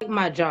like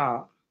my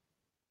job.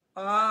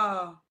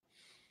 Oh.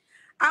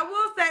 I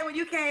will say when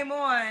you came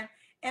on,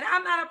 and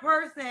I'm not a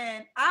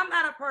person,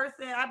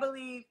 I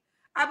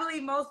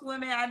believe most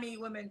women, I mean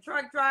women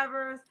truck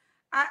drivers.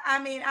 I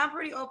mean, I'm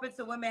pretty open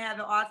to women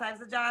having all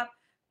types of jobs.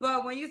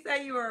 But when you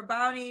say you were a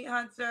bounty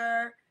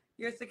hunter,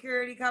 your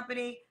security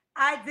company,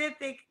 I did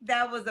think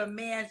that was a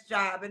man's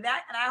job. And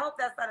I hope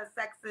that's not a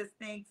sexist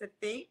thing to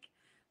think.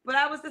 But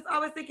I was just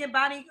always thinking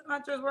bounty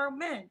hunters were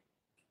men.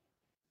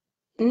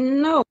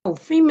 No,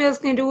 females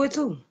can do it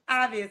too.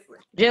 Obviously.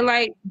 Just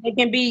like they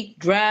can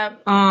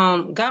drive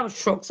garbage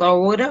trucks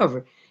or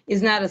whatever.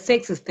 It's not a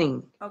sexist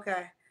thing.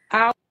 Okay.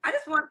 I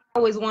just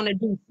always want to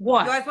do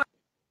SWAT.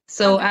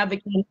 So I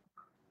became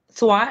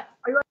SWAT.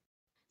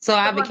 So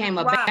I became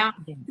a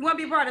bounty. You want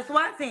to be part of the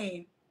SWAT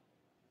team?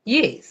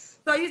 Yes.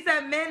 So you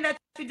said men that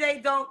you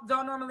date don't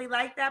normally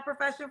like that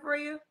profession for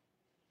you?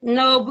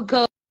 No,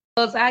 because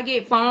I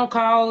get phone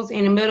calls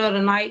in the middle of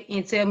the night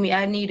and tell me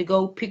I need to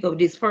go pick up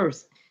this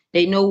person.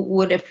 They know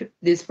what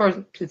this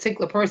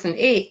particular person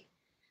is.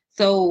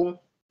 So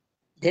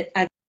that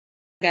I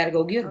gotta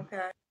go get them.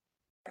 Okay.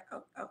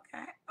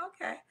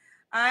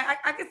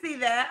 I can see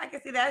that.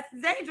 It's a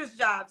dangerous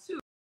job too.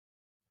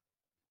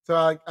 So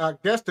I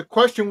guess the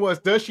question was,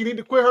 does she need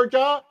to quit her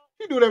job?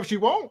 She do whatever she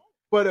wants.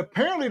 But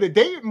apparently the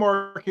dating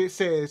market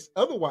says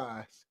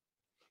otherwise.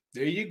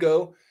 There you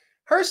go.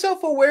 Her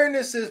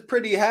self-awareness is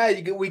pretty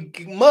high. We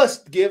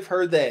must give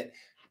her that.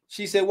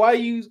 She said, why are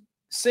you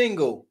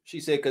single? She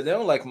said, because they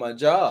don't like my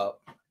job.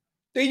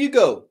 There you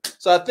go.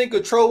 So I think a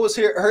troll was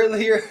here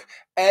earlier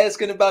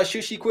asking about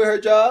should she quit her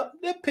job.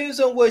 Depends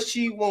on what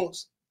she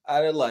wants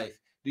out of life.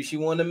 Do she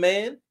want a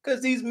man?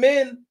 Because these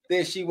men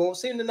that she won't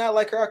seem to not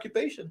like her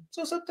occupation.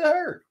 So it's up to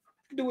her.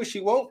 She can do what she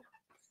wants.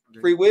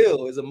 Free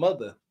will is a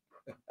mother.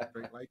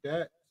 Like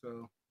that.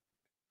 So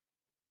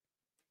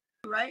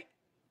right?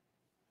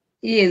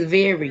 He is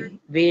very,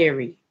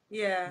 very,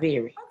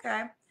 very.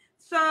 Okay.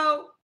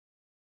 So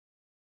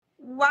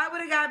why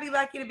would a guy be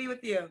lucky to be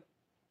with you?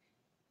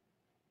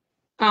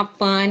 I'm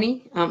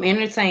funny. I'm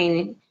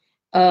entertaining.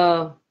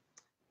 I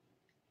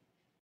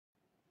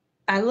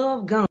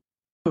love guns.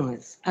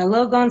 I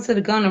love going to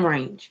the gun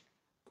range.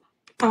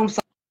 I'm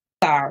sorry.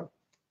 I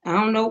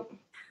don't know.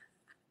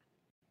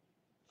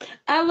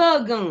 I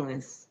love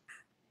guns.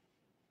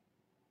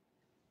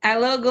 I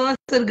love going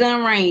to the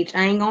gun range.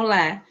 I ain't gonna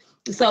lie.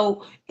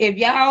 So if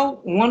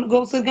y'all want to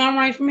go to the gun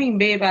range for me,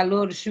 babe, I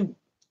love to shoot.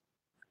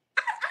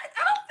 I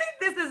don't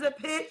think this is a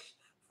pitch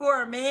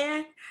for a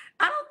man.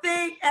 I don't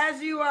think as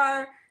you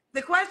are.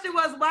 The question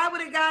was, why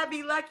would a guy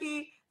be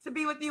lucky to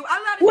be with you? I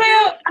love to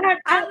shoot.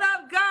 I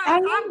love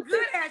guns. I'm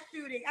good at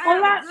shooting. I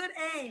have a good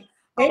aim.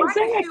 Oh,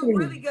 exactly. I can shoot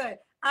really good.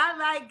 I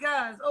like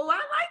guns. Oh, I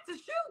like to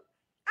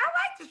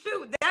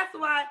shoot. That's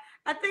why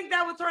I think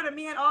that would turn a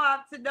man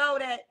off to know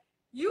that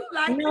you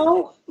like to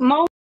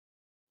shoot.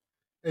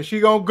 And she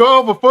gonna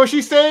go before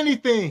she say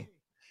anything.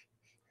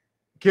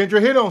 Kendra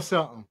hit on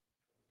something.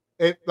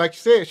 And like you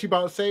said, she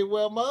about to say,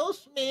 well,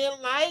 most men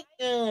like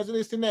guns and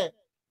this and that.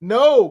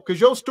 No,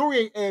 because your story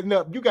ain't adding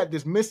up. You got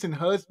this missing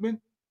husband.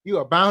 You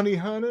a bounty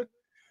hunter.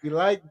 You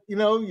like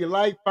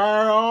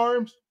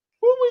firearms.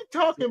 What are we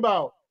talking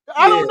about?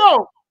 I don't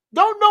know.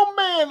 Don't no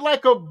man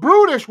like a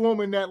brutish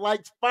woman that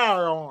likes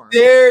firearms.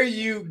 There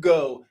you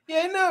go.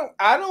 Yeah, no,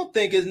 I don't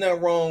think there's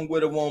nothing wrong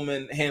with a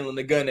woman handling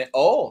the gun at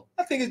all.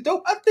 I think it's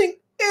dope. I think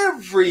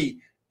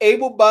every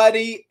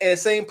able-bodied and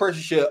sane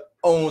person should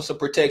own some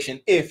protection,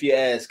 if you're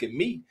asking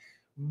me.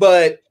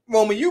 But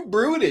Roman, you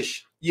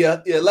brutish.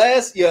 Your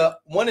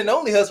one and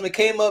only husband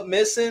came up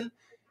missing.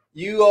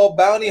 You all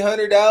bounty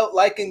hunted out,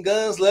 liking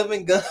guns,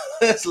 loving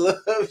guns,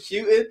 love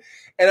shooting.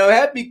 And I'm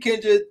happy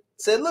Kendra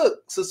said,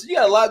 look, so you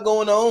got a lot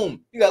going on.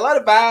 You got a lot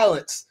of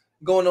violence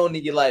going on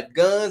in your life.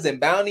 Guns and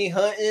bounty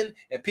hunting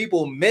and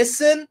people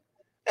missing.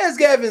 As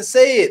Gavin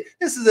said,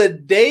 this is a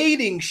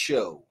dating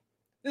show.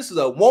 This is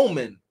a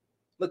woman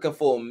looking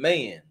for a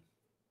man.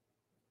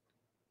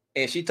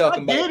 And she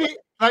talking about it.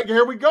 Like,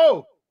 here we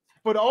go.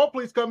 For the all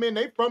police come in,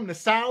 they from the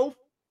South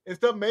and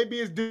stuff. Maybe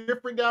it's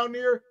different down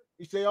there.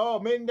 You say, oh,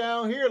 men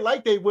down here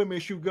like they women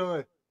shoot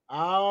guns.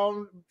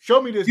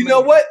 Show me this. You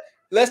know what?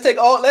 let's say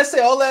all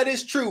that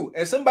is true,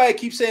 and somebody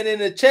keeps saying in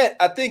the chat,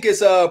 I think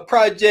it's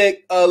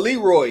Project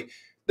Leroy.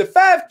 The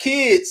 5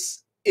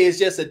 kids is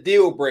just a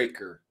deal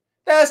breaker.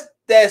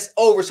 That's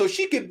over. So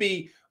she could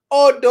be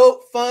all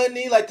dope,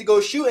 funny, like to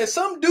go shoot, and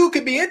some dude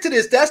could be into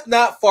this. That's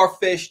not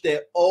far-fetched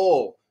at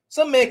all.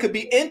 Some man could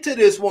be into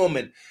this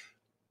woman,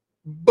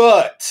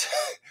 but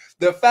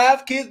the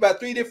 5 kids by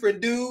 3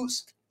 different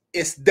dudes,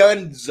 it's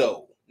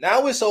donezo.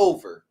 Now it's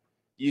over.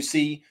 You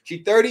see,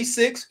 she's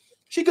 36.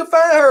 She could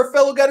find her a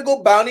fellow got to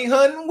go bounty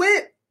hunting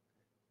with.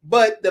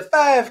 But the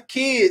 5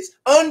 kids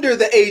under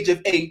the age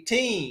of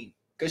 18,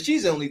 because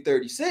she's only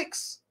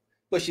 36,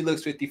 but she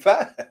looks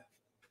 55.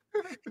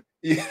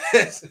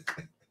 Yes.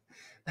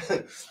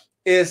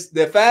 It's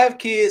the 5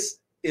 kids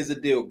is a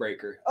deal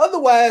breaker.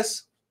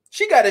 Otherwise,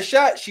 she got a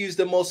shot. She's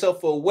the most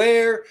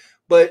self-aware.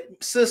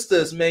 But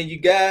sisters, man, you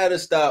gotta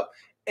stop.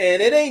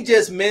 And it ain't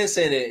just men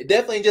saying it. It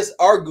definitely ain't just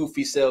our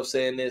goofy self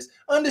saying this.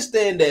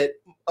 Understand that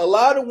a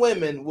lot of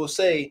women will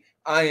say,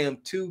 I am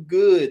too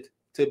good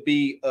to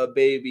be a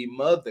baby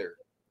mother.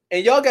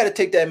 And y'all got to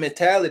take that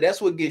mentality.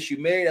 That's what gets you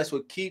married. That's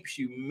what keeps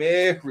you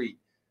married.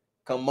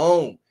 Come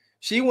on.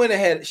 She went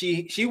ahead.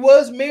 She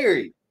was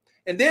married.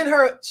 And then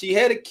she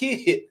had a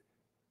kid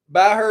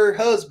by her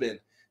husband.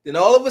 Then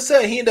all of a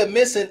sudden he ended up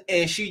missing,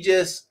 and she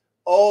just,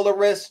 all the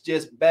rest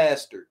just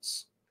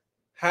bastards.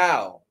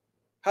 How?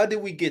 How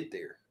did we get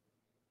there?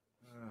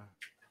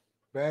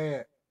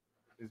 Bad.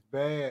 It's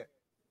bad.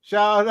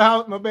 Shout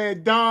out my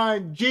man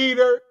Don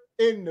Jeter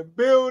in the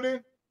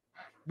building.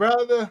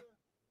 Brother,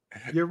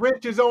 your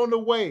wrench is on the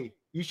way.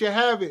 You should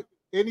have it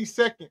any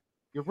second.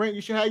 Your wrench,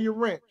 you should have your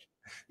wrench.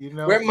 You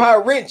know, where my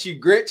wrench, you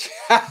gritch?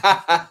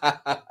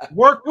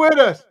 Work with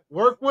us.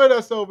 Work with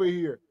us over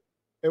here.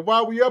 And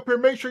while we up here,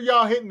 make sure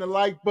y'all hitting the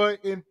like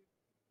button.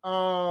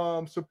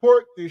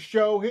 Support the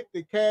show. Hit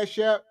the Cash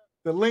App.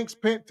 The link's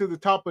pinned to the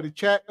top of the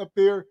chat up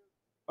there.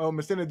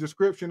 It's in the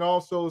description.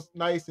 Also, it's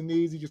nice and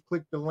easy. Just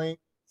click the link.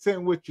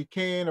 Send what you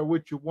can or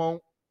what you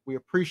won't. We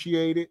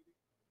appreciate it.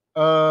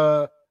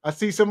 I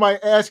see somebody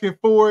asking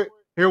for it.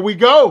 Here we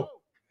go.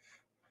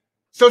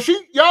 So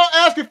y'all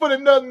asking for the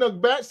Nug Nug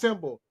bat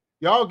symbol.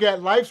 Y'all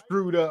got life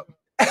screwed up.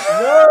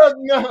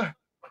 Nug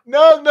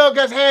Nug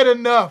has had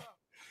enough.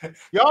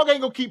 Y'all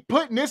ain't gonna keep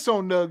putting this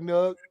on Nug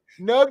Nug.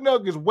 Nug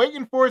Nug is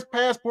waiting for his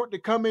passport to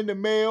come in the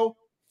mail.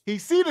 He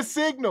see the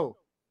signal.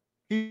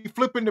 He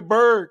flipping the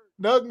bird.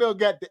 Nug Nug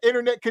got the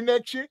internet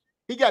connection.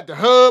 He got the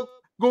hub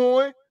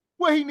going.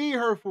 What he need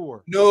her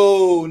for?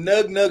 No,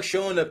 Nug Nug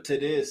showing up to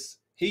this.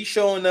 He's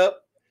showing up.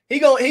 He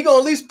gonna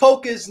at least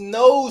poke his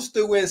nose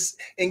through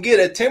and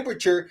get a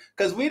temperature,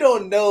 because we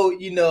don't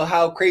know,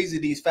 how crazy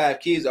these 5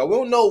 kids are. We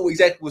don't know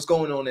exactly what's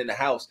going on in the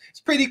house.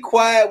 It's pretty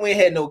quiet. We ain't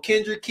had no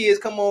Kendra kids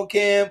come on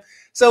cam.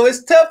 So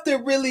it's tough to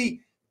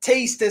really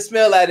taste and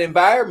smell that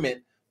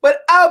environment.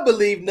 But I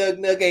believe Nug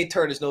Nug ain't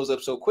turn his nose up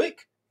so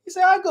quick. He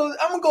said, I'm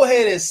gonna go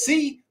ahead and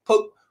see,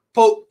 poke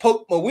my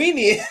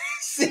weenie and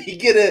see,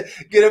 get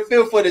a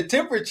feel for the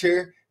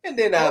temperature, and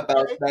then I'll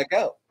bounce back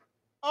out.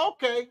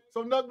 Okay,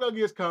 so Nug Nug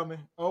is coming.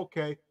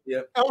 Okay.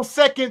 Yep. On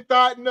second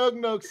thought, Nug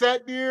Nug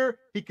sat there.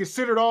 He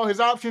considered all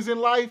his options in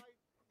life,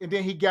 and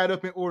then he got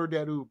up and ordered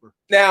that Uber.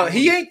 Now,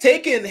 he ain't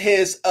taking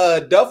his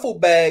duffel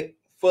bag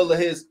full of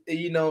his,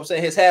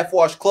 his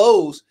half-washed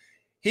clothes.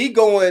 He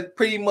going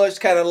pretty much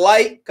kind of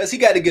light, because he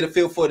got to get a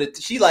feel for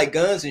she like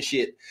guns and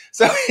shit.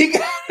 So he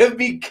got to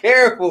be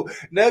careful.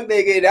 Nug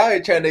Nug ain't out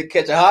here trying to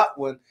catch a hot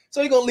one.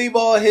 So he's going to leave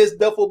all his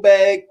duffel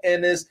bag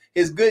and his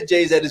good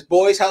J's at his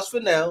boy's house for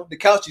now, the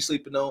couch he's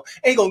sleeping on,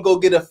 and he's going to go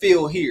get a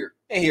feel here,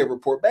 and he'll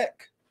report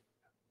back.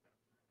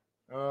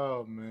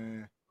 Oh,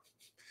 man.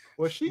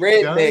 Well, she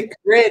redneck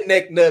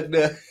Nug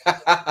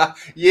Nug.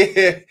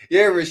 yeah,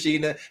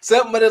 Rashina.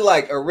 Something of the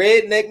like, a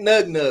redneck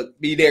Nug Nug.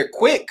 Be there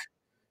quick.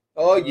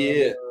 Oh,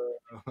 yeah.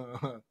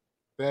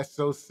 That's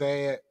so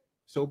sad.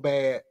 So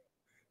bad.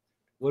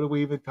 What are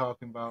we even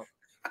talking about?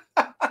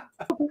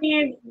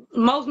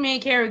 Most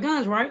men carry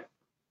guns, right?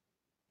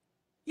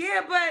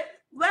 Yeah, but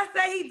let's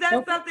say he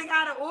does something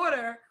out of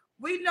order.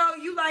 We know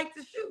you like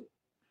to shoot.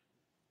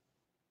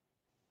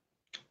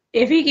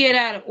 If he get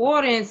out of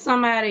order and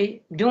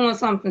somebody doing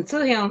something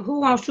to him,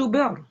 who gonna shoot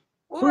better?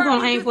 Or who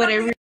gonna aim for that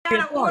real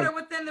out of order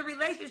within the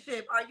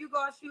relationship? Are you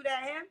gonna shoot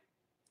at him?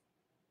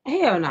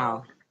 Hell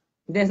no.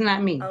 That's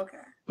not me. Okay.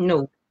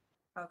 No.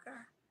 Okay.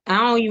 I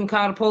don't even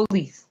call the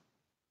police.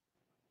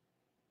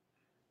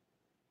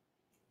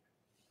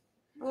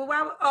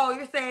 Well,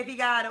 you're saying if he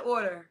got out of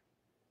order.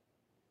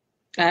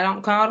 I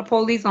don't call the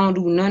police. I don't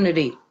do none of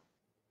that.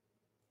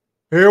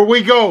 Here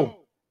we go.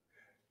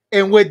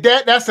 And with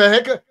that, that's a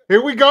heck of,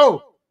 here we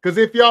go. Because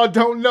if y'all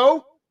don't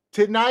know,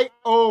 tonight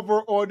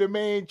over on the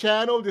main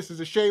channel, this is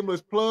a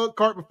shameless plug,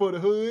 Cart Before the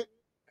Hood.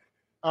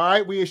 All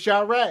right, we in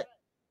Chirac.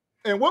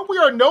 And what we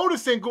are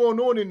noticing going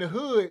on in the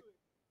hood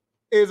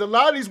is a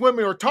lot of these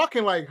women are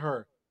talking like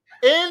her.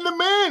 And the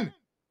men,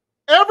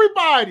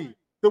 everybody.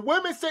 The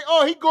women say,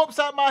 oh, he go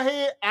upside my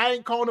head, I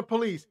ain't calling the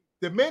police.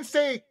 The men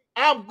say,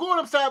 I'm going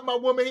upside my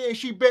woman head, and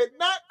she bet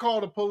not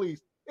call the police.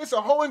 It's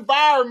a whole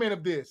environment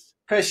of this.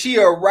 Because she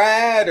a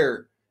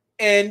rider.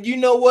 And you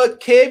know what?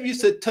 Kev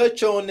used to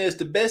touch on this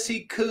the best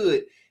he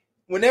could.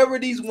 Whenever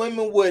these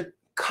women would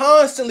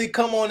constantly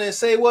come on and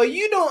say, well,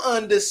 you don't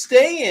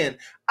understand.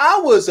 I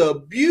was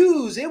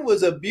abused. It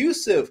was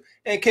abusive.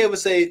 And Kev would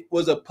say,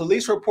 was a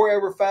police report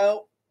ever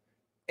filed?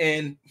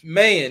 And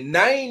man,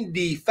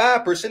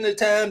 95% of the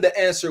time, the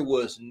answer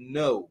was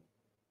no.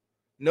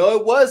 No,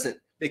 it wasn't.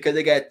 Because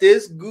they got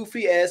this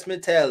goofy ass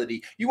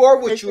mentality. You are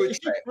what you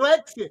attract. She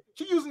flexing.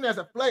 She using it as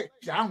a flex.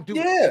 I don't do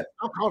it. I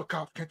don't call the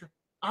cops, Kendra.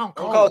 I don't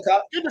call the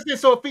cops. Kendra said,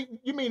 so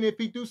if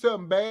he do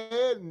something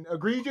bad and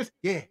egregious,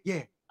 yeah.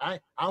 I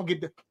don't get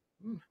the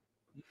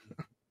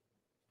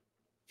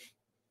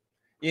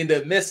You end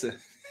up missing.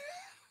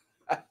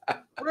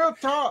 Real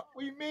talk.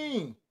 What do you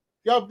mean?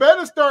 Y'all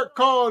better start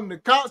calling the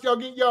cops. Y'all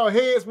getting y'all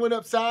heads went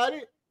upside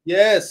it.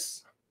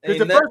 Yes.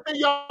 Because the first thing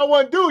y'all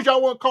want to do is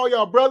y'all want to call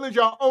y'all brothers,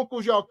 y'all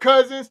uncles, y'all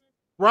cousins,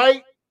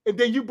 right? And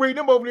then you bring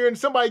them over there and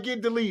somebody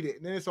get deleted.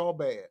 And then it's all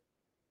bad.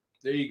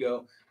 There you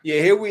go.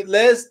 Yeah,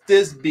 let's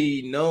this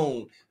be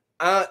known.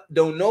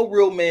 No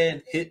real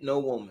man hit no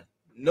woman.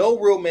 No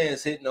real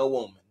man's hit no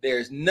woman.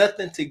 There's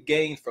nothing to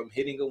gain from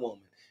hitting a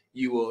woman.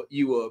 You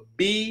will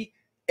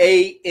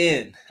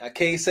BAN. I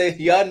can't say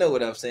y'all know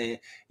what I'm saying.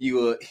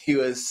 You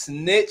a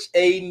snitch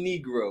a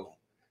Negro.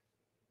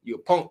 You a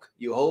punk.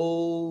 You a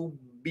whole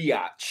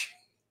biatch.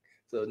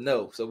 So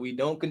no. So we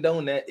don't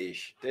condone that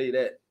ish. Tell you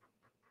that.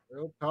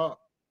 Real talk.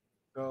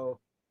 So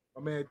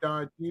my man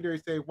Don Jeter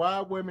say,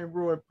 why women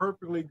ruin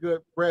perfectly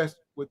good breasts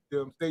with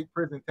them state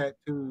prison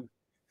tattoos?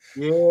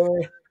 Yeah,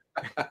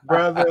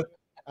 brother,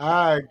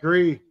 I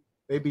agree.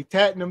 They be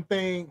tatting them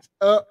things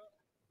up,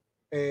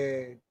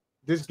 and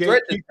this game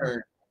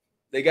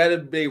they gotta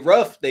be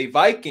rough. They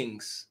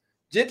Vikings,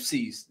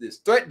 gypsies. This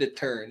threat to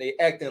turn. They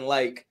acting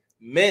like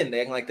men.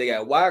 They acting like they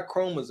got Y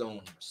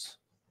chromosomes.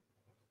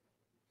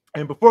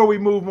 And before we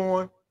move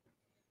on,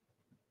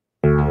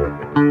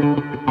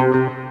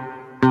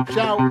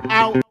 shout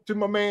out to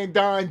my man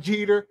Don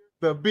Jeter,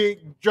 the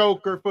big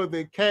joker for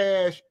the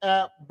Cash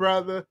App,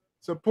 brother.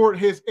 Support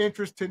his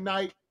interest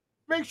tonight.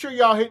 Make sure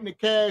y'all hitting the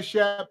Cash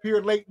App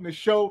here late in the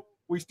show.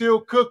 We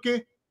still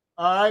cooking.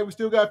 All right. We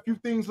still got a few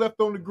things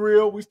left on the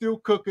grill. We still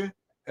cooking.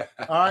 All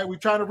right. We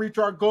trying to reach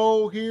our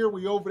goal here.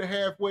 We over the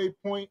halfway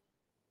point.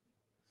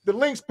 The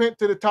link's pinned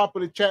to the top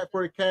of the chat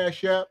for the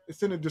Cash App.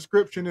 It's in the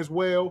description as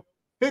well.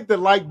 Hit the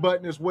like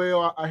button as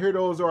well. I hear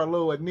those are a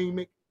little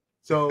anemic.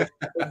 So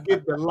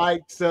get the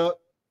likes up.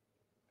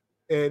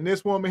 And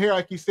this woman here,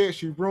 like you said,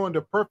 she ruined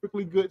a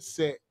perfectly good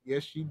set.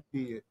 Yes, she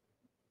did.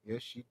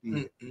 Yes, she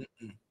did.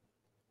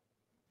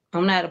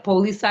 I'm not a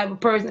police type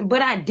of person,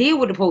 but I deal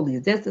with the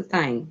police. That's the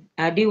thing.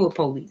 I deal with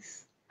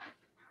police.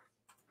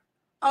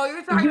 Oh,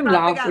 you're talking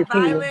about if it got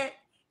violent?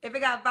 If it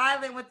got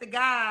violent with the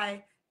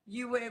guy,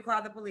 you wouldn't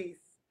call the police.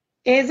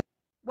 Exactly.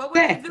 What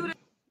would you do to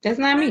That's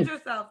not me.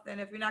 yourself then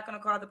if you're not going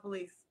to call the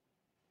police?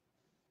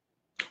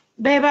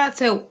 Babe, I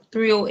tell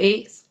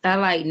 308s. I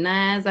like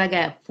 9s. I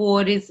got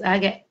 40s. I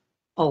got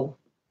Oh.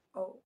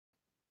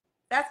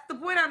 That's the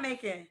point I'm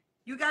making.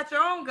 You got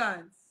your own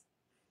guns.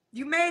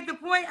 You made the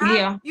point.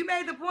 You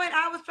made the point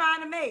I was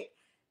trying to make.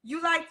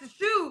 You like to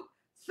shoot,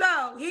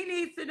 so he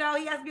needs to know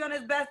he has to be on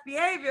his best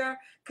behavior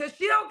because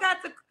she don't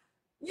got to.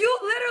 You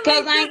literally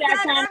because I ain't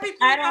got time.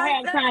 I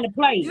don't have time to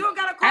play. You don't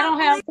got to call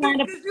the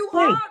police because you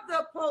are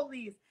the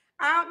police.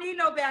 I don't need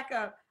no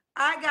backup.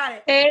 I got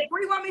it. Where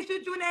do you want me to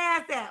shoot you in the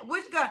ass at?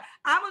 Which gun?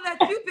 I'm gonna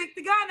let you pick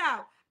the gun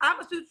out. I'm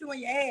gonna shoot you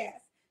in your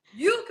ass.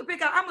 You can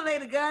pick out. I'm gonna lay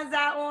the guns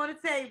out on the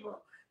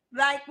table.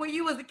 Like when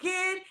you was a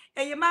kid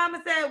and your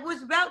mama said which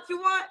belt you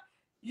want,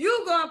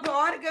 you gonna put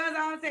all the guns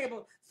on the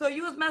table. So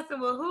you was messing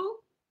with who?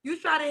 You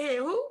try to hit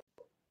who?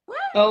 What?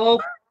 Oh,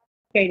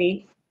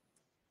 okay.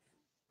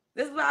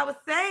 This is what I was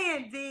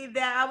saying, D.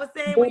 That I was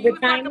saying when you were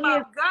talking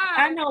about guns.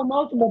 I know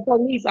multiple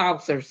police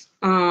officers.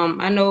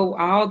 I know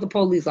all the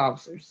police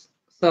officers.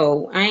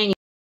 So I ain't.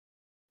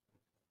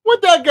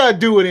 What that got to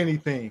do with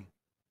anything?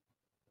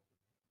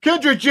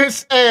 Kendra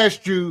just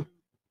asked you.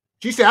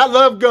 She said, I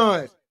love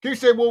guns. Kendra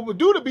said, well, we'll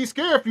do to be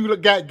scared if you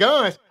got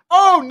guns.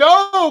 Oh,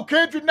 no,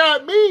 Kendra,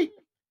 not me.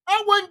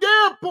 I wouldn't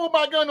dare pull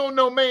my gun on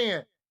no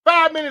man.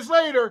 5 minutes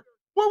later,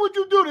 what would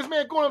you do? This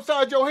man going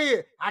upside your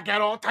head. I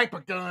got all type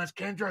of guns,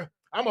 Kendra.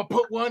 I'm going to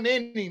put one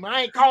in him.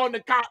 I ain't calling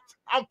the cops.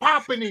 I'm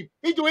popping him.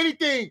 He do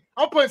anything.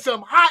 I'm putting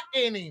some hot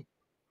in him.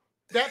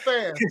 That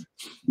fast.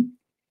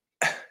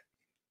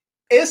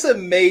 It's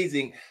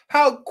amazing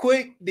how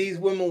quick these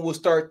women will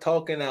start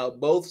talking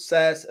out both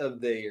sides of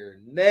their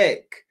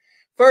neck.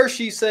 First,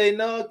 she say,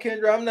 no,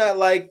 Kendra, I'm not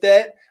like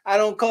that. I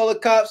don't call the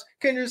cops.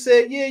 Kendra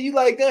said, yeah, you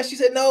like guns. She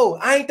said, no,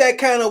 I ain't that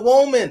kind of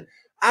woman.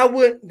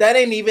 That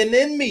ain't even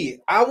in me.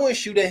 I wouldn't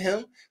shoot at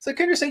him. So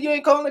Kendra said, you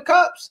ain't calling the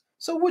cops.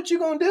 So what you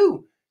gonna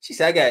do? She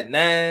said, I got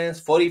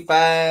 9s,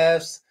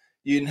 45s,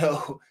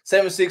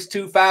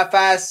 7.62,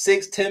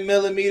 5.56, 10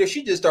 millimeter.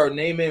 She just started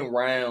naming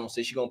rounds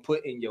that she gonna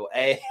put in your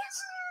ass.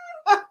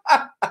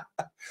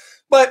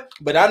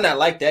 But I'm not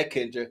like that,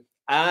 Kendra.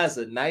 I's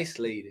a nice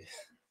lady.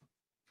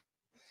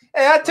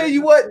 Hey, I tell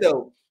you what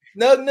though,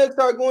 nothing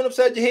start going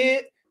upside your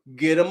head,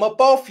 get them up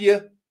off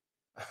you.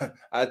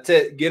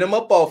 Get him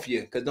up off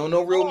you, because don't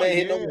no real man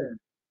hit no woman.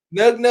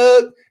 Nug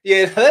nug.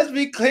 Yeah, let's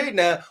be clear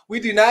now. We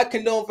do not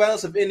condone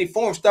violence of any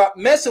form. Stop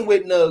messing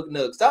with nug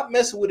nug. Stop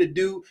messing with a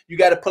dude you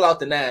got to pull out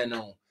the 9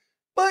 on.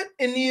 But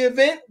in the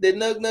event that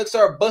nug nug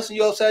start busting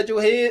you upside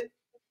your head,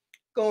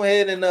 go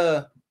ahead and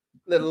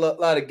let a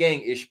lot of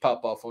gang ish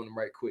pop off on him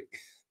right quick.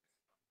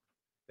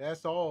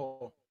 That's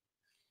all.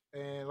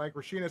 And like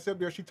Rashina said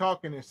there, she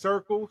talking in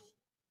circles.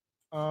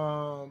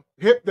 The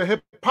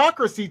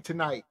hypocrisy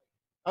tonight.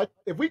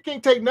 If we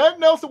can't take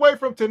nothing else away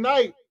from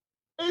tonight,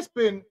 it's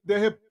been the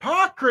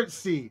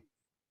hypocrisy.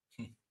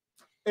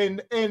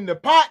 and the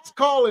pots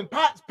calling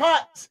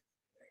pots.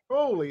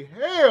 Holy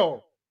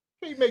hell.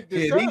 Can't make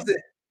this up.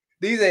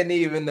 These ain't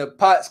even the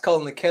pots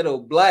calling the kettle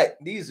black.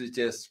 These are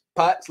just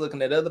pots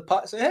looking at other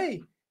pots and,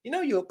 hey, you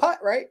know you're a pot,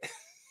 right?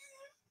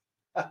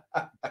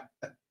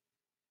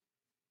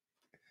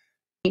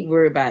 Ain't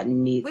worry about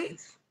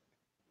niggas.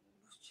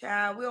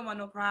 Child, we don't want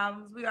no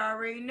problems. We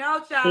already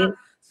know, child.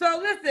 So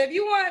listen, if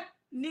you want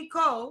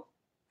Nicole,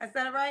 I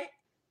said it right?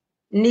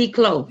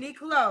 Nicole.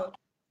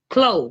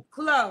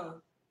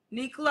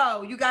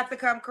 Nicole, you got to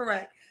come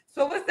correct.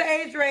 So what's the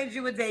age range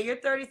you would date? You're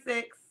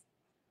 36.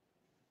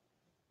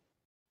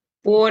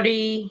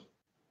 40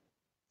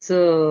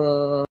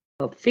 to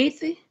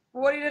 50.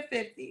 40 to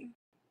 50.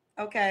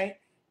 Okay.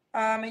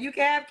 And you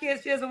can have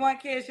kids. She doesn't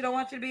want kids. She don't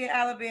want you to be in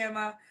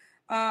Alabama.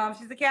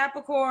 She's a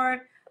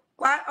Capricorn.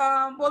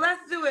 Well,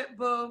 let's do it,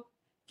 boo.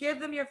 Give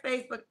them your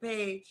Facebook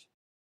page.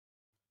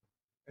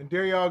 And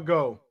there y'all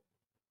go.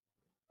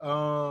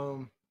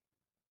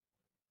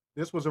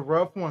 This was a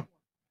rough one.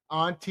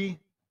 Auntie,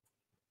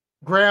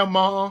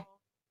 grandma.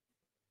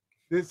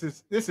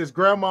 This is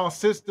grandma's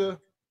sister.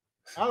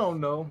 I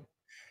don't know.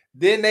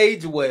 Didn't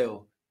age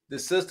well. The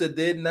sister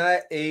did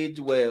not age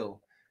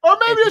well. Or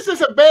maybe it's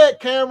just a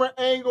bad camera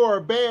angle or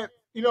a bad,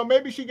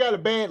 maybe she got a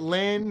bad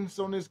lens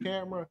on this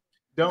camera.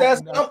 I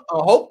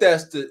hope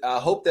that's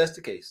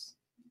the case.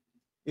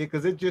 Yeah,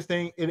 because it just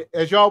ain't,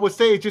 as y'all would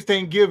say, it just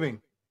ain't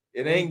giving.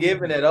 It ain't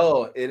giving at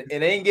all. It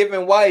ain't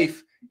giving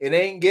wife. It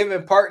ain't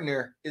giving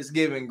partner. It's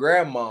giving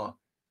grandma.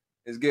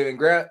 It's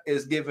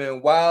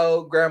giving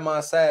wild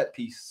grandma side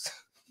piece.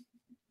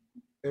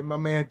 And my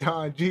man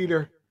Don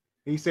Jeter,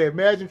 he said,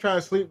 imagine trying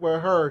to sleep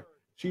with her.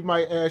 She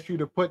might ask you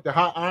to put the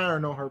hot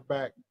iron on her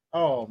back.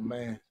 Oh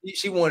man.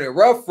 She wanted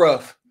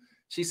rough.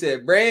 She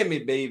said, brand me,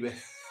 baby.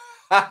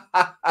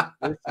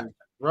 This is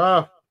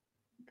rough.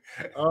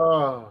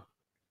 Oh,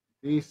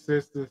 these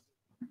sisters.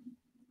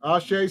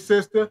 Ashe,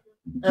 sister,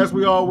 as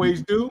we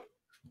always do.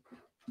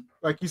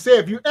 Like you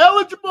said, if you're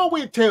eligible,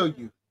 we'll tell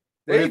you.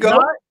 There you go.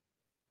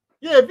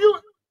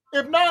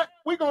 If not,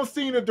 we're gonna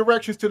see the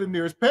directions to the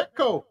nearest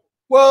Petco.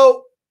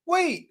 Well,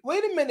 wait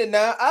a minute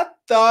now. I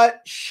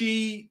thought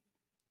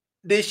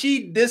did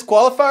she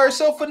disqualify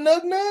herself for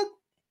Nug Nug?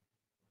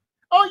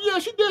 Oh yeah,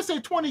 she did say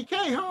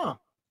 20K, huh?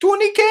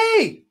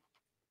 20K.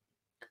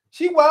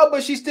 She wild,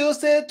 but she still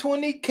said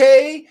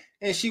 20K,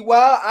 and she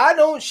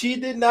wild. She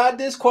did not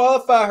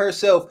disqualify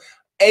herself.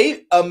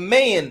 A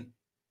man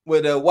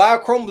with a Y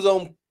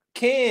chromosome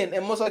can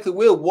and most likely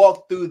will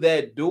walk through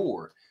that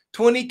door.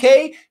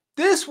 20K.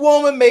 This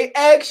woman may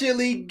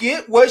actually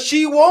get what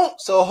she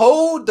wants. So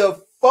hold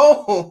the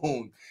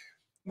phone.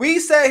 We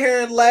sat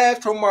here and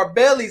laughed from our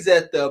bellies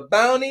at the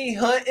bounty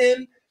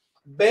hunting,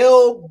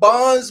 bail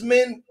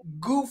bondsman,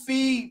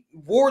 goofy,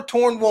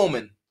 war-torn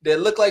woman that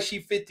looked like she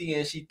 50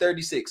 and she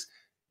 36.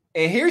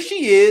 And here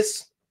she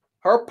is.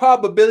 Her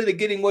probability of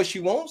getting what she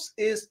wants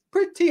is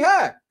pretty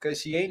high because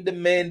she ain't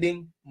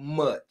demanding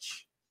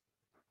much.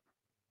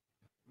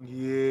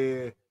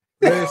 Yeah.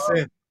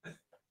 Listen.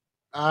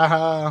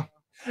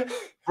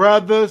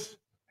 Brothers,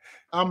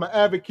 I'm an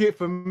advocate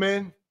for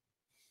men.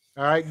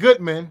 All right,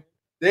 good men.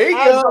 There you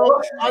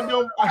go.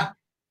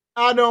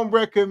 I don't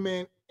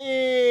recommend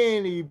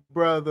any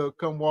brother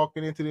come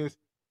walking into this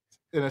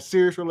in a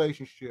serious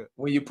relationship.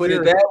 When you put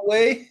it that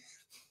way.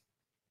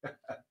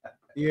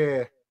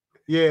 Yeah.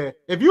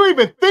 If you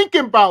even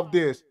thinking about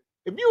this,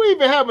 if you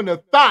even having a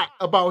thought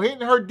about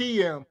hitting her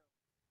DM,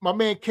 my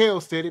man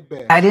Kale said it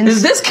best.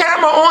 Is this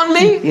camera on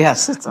me?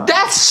 Yes, it's on.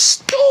 That's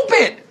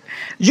stupid.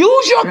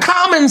 Use your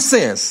common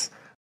sense.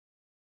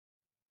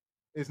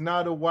 It's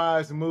not a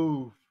wise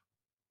move.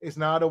 It's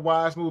not a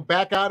wise move.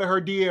 Back out of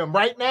her DM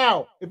right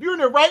now. If you're in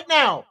there right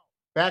now,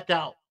 back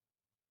out.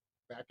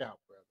 Back out,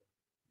 brother.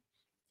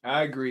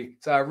 I agree.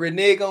 So I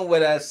renege on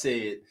what I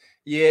said.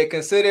 Yeah,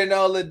 considering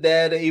all the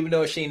data, even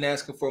though she ain't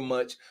asking for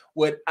much,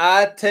 would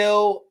I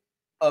tell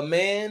a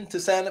man to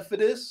sign up for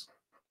this?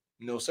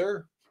 No,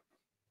 sir.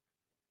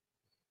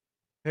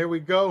 Here we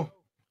go.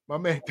 My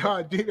man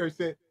Don Jeter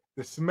said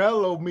the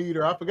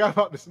smellometer. I forgot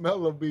about the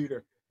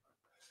smellometer.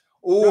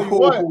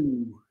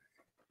 Ooh.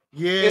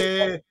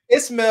 Yeah.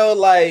 It smelled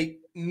like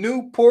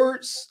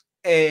Newports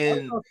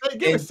and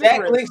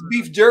Jack Link's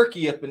beef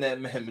jerky up in that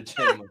man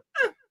chamber.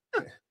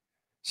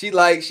 She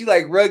like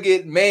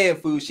rugged man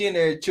food. She in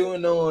there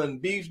chewing on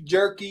beef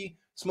jerky,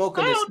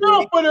 smoking. I don't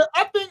know, but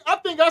I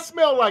think I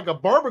smell like a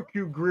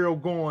barbecue grill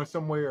going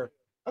somewhere.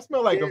 I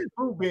smell like a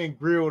food being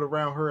grilled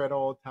around her at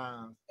all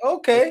times.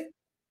 Okay.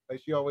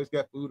 Like she always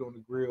got food on the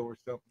grill or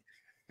something.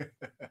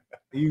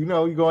 You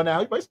know, you going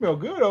out, you might smell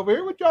good over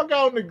here. What y'all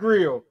got on the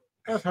grill?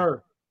 That's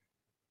her.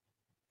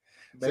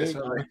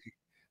 So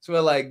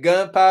smell like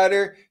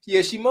gunpowder.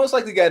 Yeah, she most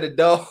likely got a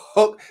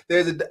dog.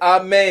 There's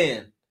a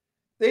man.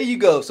 There you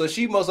go. So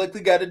she most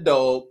likely got a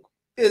dog.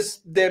 It's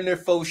damn near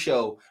faux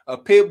show. A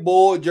pit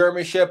bull,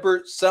 German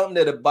shepherd, something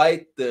that'll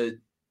bite the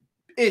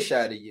ish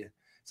out of you.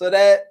 So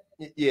that,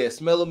 yeah,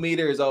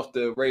 smellometer is off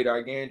the radar.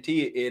 I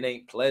guarantee it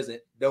ain't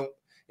pleasant.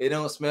 It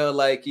don't smell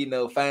like,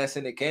 fine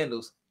scented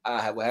candles.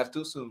 I will have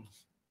to assume.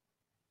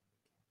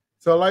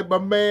 So like my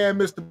man,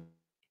 Mr.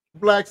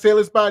 Black said,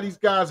 let's buy these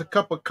guys a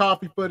cup of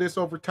coffee for this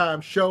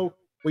overtime show.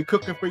 We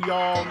cooking for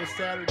y'all on this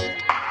Saturday.